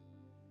mess.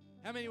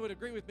 How many would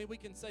agree with me? We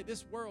can say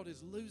this world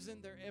is losing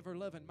their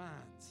ever-loving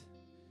minds.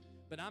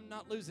 But I'm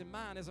not losing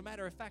mine. As a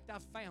matter of fact,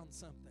 I've found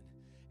something.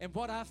 And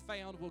what I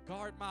found will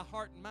guard my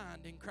heart and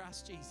mind in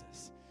Christ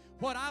Jesus.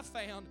 What I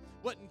found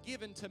wasn't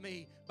given to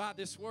me by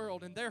this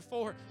world, and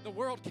therefore the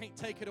world can't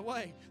take it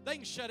away. They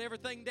can shut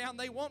everything down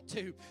they want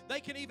to.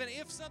 They can even,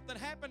 if something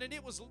happened and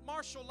it was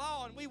martial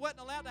law and we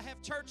wasn't allowed to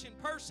have church in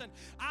person,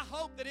 I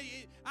hope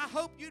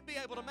you'd be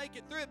able to make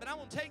it through it. But I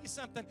want to tell you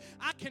something.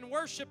 I can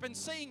worship and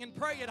sing and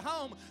pray at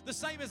home the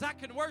same as I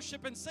can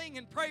worship and sing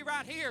and pray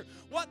right here.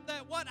 What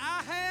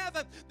I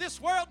have, this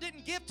world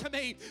didn't give to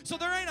me. So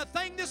there ain't a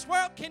thing this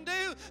world can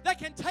do that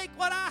can take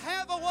what I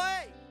have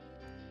away.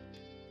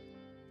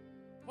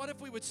 What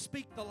if we would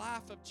speak the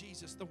life of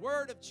Jesus, the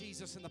word of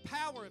Jesus, and the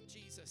power of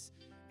Jesus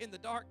in the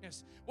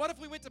darkness? What if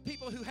we went to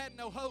people who had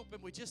no hope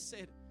and we just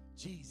said,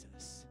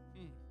 Jesus?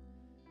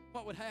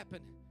 What would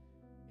happen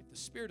if the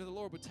Spirit of the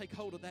Lord would take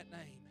hold of that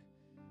name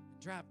and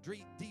drive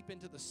deep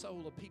into the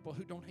soul of people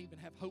who don't even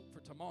have hope for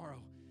tomorrow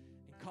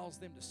and cause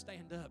them to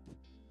stand up,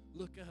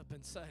 look up,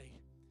 and say,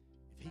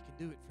 if He can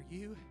do it for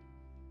you,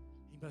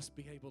 He must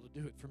be able to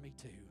do it for me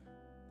too.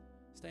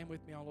 Stand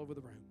with me all over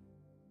the room.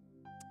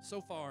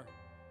 So far,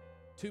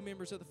 2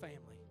 members of the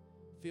family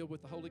filled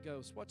with the Holy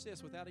Ghost. Watch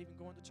this, without even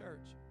going to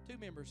church. 2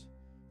 members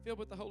filled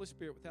with the Holy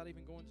Spirit without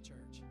even going to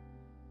church.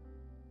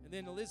 And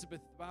then Elizabeth,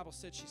 the Bible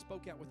said she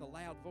spoke out with a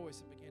loud voice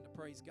and began to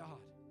praise God.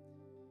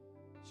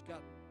 She's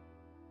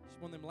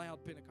one of them loud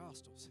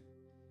Pentecostals.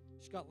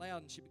 She got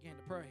loud and she began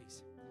to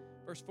praise.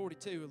 Verse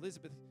 42,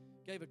 Elizabeth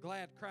gave a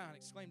glad cry and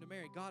exclaimed to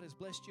Mary, God has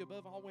blessed you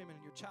above all women,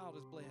 and your child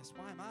is blessed.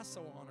 Why am I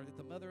so honored that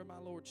the mother of my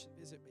Lord should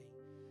visit me?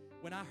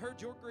 When I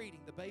heard your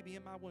greeting, the baby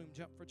in my womb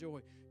jumped for joy.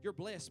 You're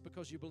blessed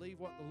because you believe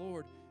what the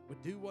Lord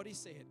would do what He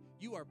said.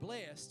 You are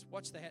blessed,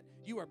 watch that,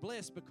 you are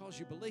blessed because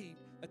you believed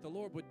that the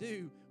Lord would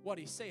do what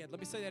He said. Let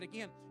me say that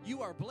again.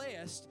 You are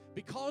blessed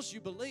because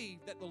you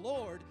believed that the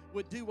Lord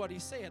would do what He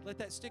said. Let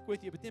that stick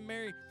with you. But then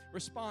Mary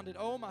responded,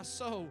 oh, my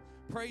soul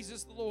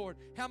praises the Lord.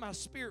 How my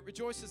spirit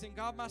rejoices in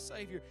God my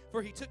Savior,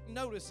 for He took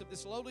notice of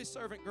this lowly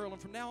servant girl,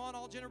 and from now on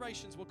all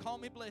generations will call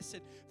me blessed.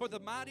 For the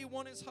Mighty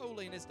One is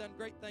holy and has done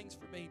great things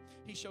for me.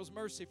 He shows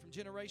mercy from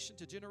generation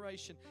to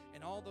generation,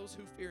 and all those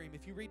who fear Him.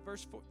 If you read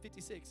verse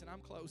 56, and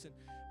I'm closing,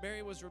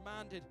 Mary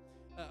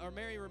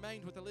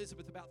remained with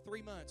Elizabeth about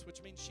 3 months,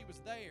 which means she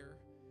was there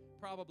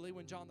probably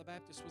when John the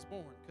Baptist was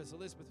born, because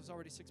Elizabeth was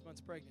already 6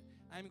 months pregnant.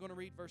 I'm going to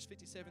read verse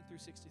 57 through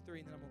 63,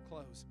 and then I'm going to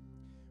close.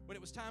 When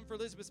it was time for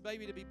Elizabeth's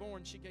baby to be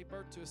born, she gave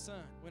birth to a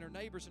son. When her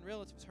neighbors and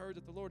relatives heard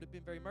that the Lord had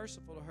been very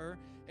merciful to her,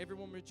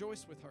 everyone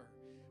rejoiced with her.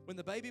 When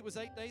the baby was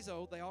 8 days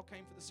old, they all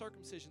came for the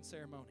circumcision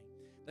ceremony.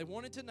 They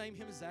wanted to name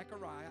him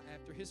Zechariah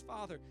after his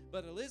father,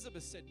 but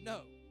Elizabeth said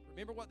no.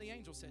 Remember what the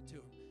angel said to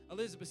him.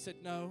 Elizabeth said,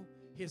 no,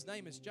 his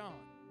name is John.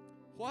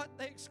 What?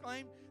 They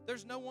exclaimed.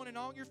 There's no one in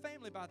all your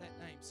family by that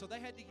name. So they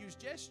had to use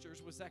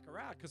gestures with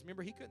Zechariah, because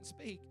remember, he couldn't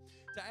speak,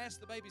 to ask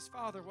the baby's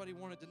father what he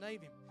wanted to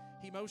name him.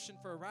 He motioned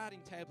for a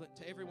writing tablet.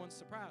 To everyone's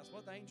surprise,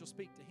 what did the angel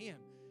speak to him?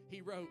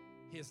 He wrote,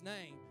 his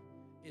name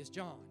is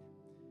John.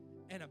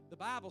 And the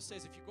Bible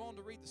says, if you go on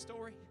to read the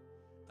story,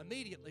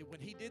 immediately when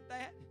he did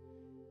that,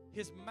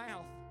 his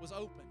mouth was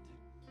opened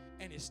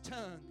and his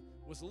tongue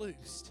was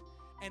loosed.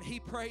 And he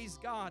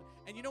praised God.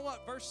 And you know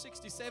what verse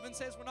 67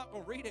 says? We're not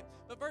going to read it.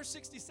 But verse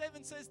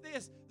 67 says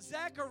this.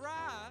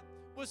 Zechariah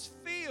was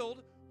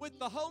filled with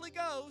the Holy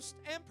Ghost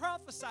and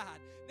prophesied.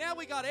 Now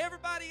we got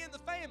everybody in the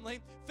family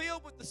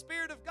filled with the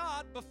Spirit of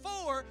God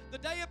before the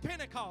day of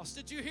Pentecost.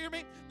 Did you hear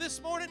me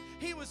this morning?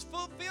 He was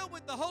filled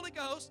with the Holy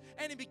Ghost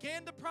and he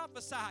began to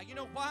prophesy. You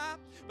know why?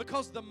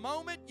 Because the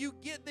moment you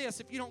get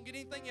this, if you don't get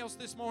anything else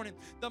this morning,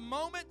 the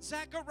moment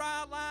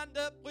Zechariah lined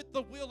up with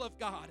the will of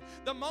God,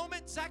 the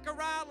moment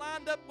Zechariah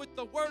lined up with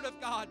the Word of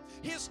God,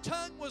 his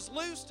tongue was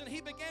loosed and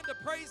he began to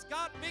praise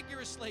God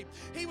vigorously.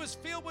 He was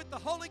filled with the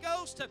Holy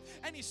Ghost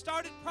and he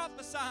started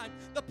prophesying.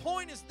 The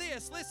point is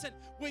this, listen,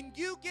 when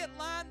you get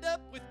lined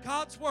up with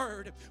God's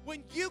Word,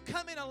 when you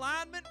come in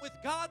alignment with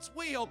God's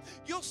will,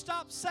 you'll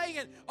stop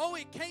saying, oh,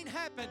 it can't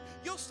happen.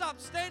 You'll stop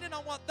standing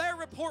on what their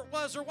report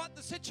was or what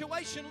the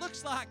situation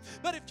looks like.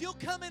 But if you'll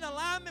come in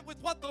alignment with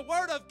what the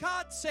Word of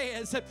God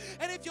says,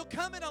 and if you'll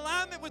come in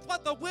alignment with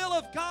what the will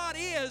of God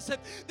is,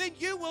 then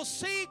you will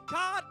see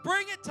God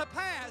bring it to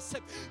pass.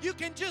 You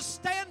can just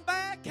stand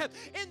back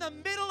in the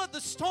middle of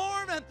the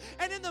storm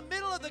and in the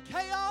middle of the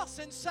chaos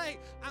and say,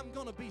 I'm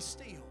going to be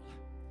still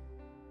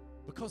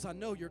because I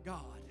know you're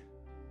God,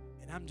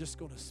 and I'm just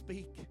going to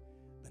speak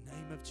the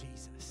name of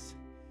Jesus.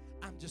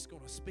 I'm just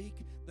going to speak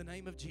the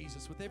name of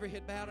Jesus. With every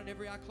head bowed and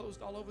every eye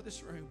closed all over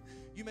this room,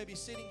 you may be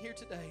sitting here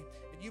today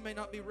and you may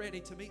not be ready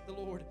to meet the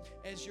Lord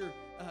as your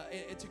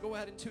and to go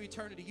out into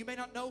eternity. You may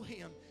not know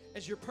Him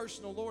as your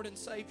personal Lord and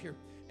Savior.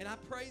 And I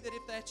pray that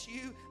if that's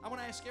you, I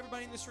want to ask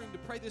everybody in this room to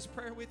pray this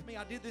prayer with me.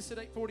 I did this at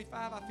 8:45.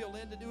 I feel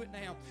led to do it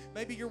now.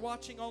 Maybe you're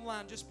watching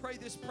online. Just pray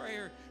this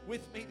prayer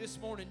with me this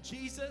morning.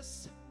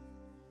 Jesus,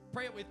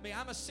 pray it with me.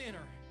 I'm a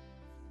sinner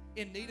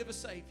in need of a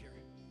Savior.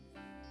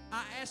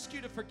 I ask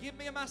you to forgive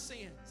me of my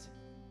sins.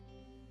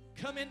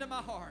 Come into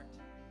my heart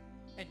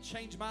and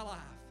change my life.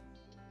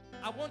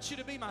 I want you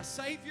to be my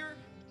Savior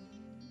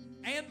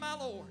and my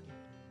Lord.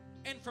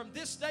 And from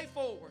this day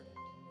forward,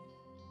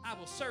 I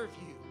will serve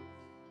you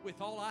with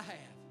all I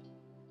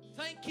have.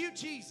 Thank you,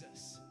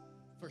 Jesus,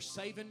 for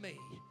saving me.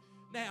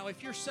 Now,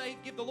 if you're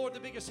saved, give the Lord the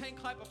biggest hand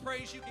clap of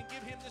praise you can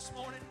give Him this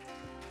morning.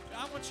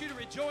 I want you to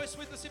rejoice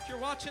with us if you're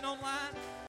watching online.